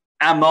myself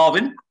and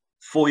Marvin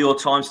for your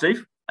time,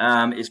 Steve.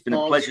 It's been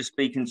a pleasure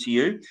speaking to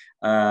you.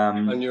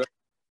 And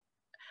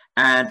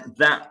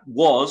that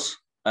was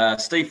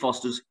Steve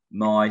Foster's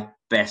My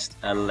Best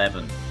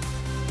 11.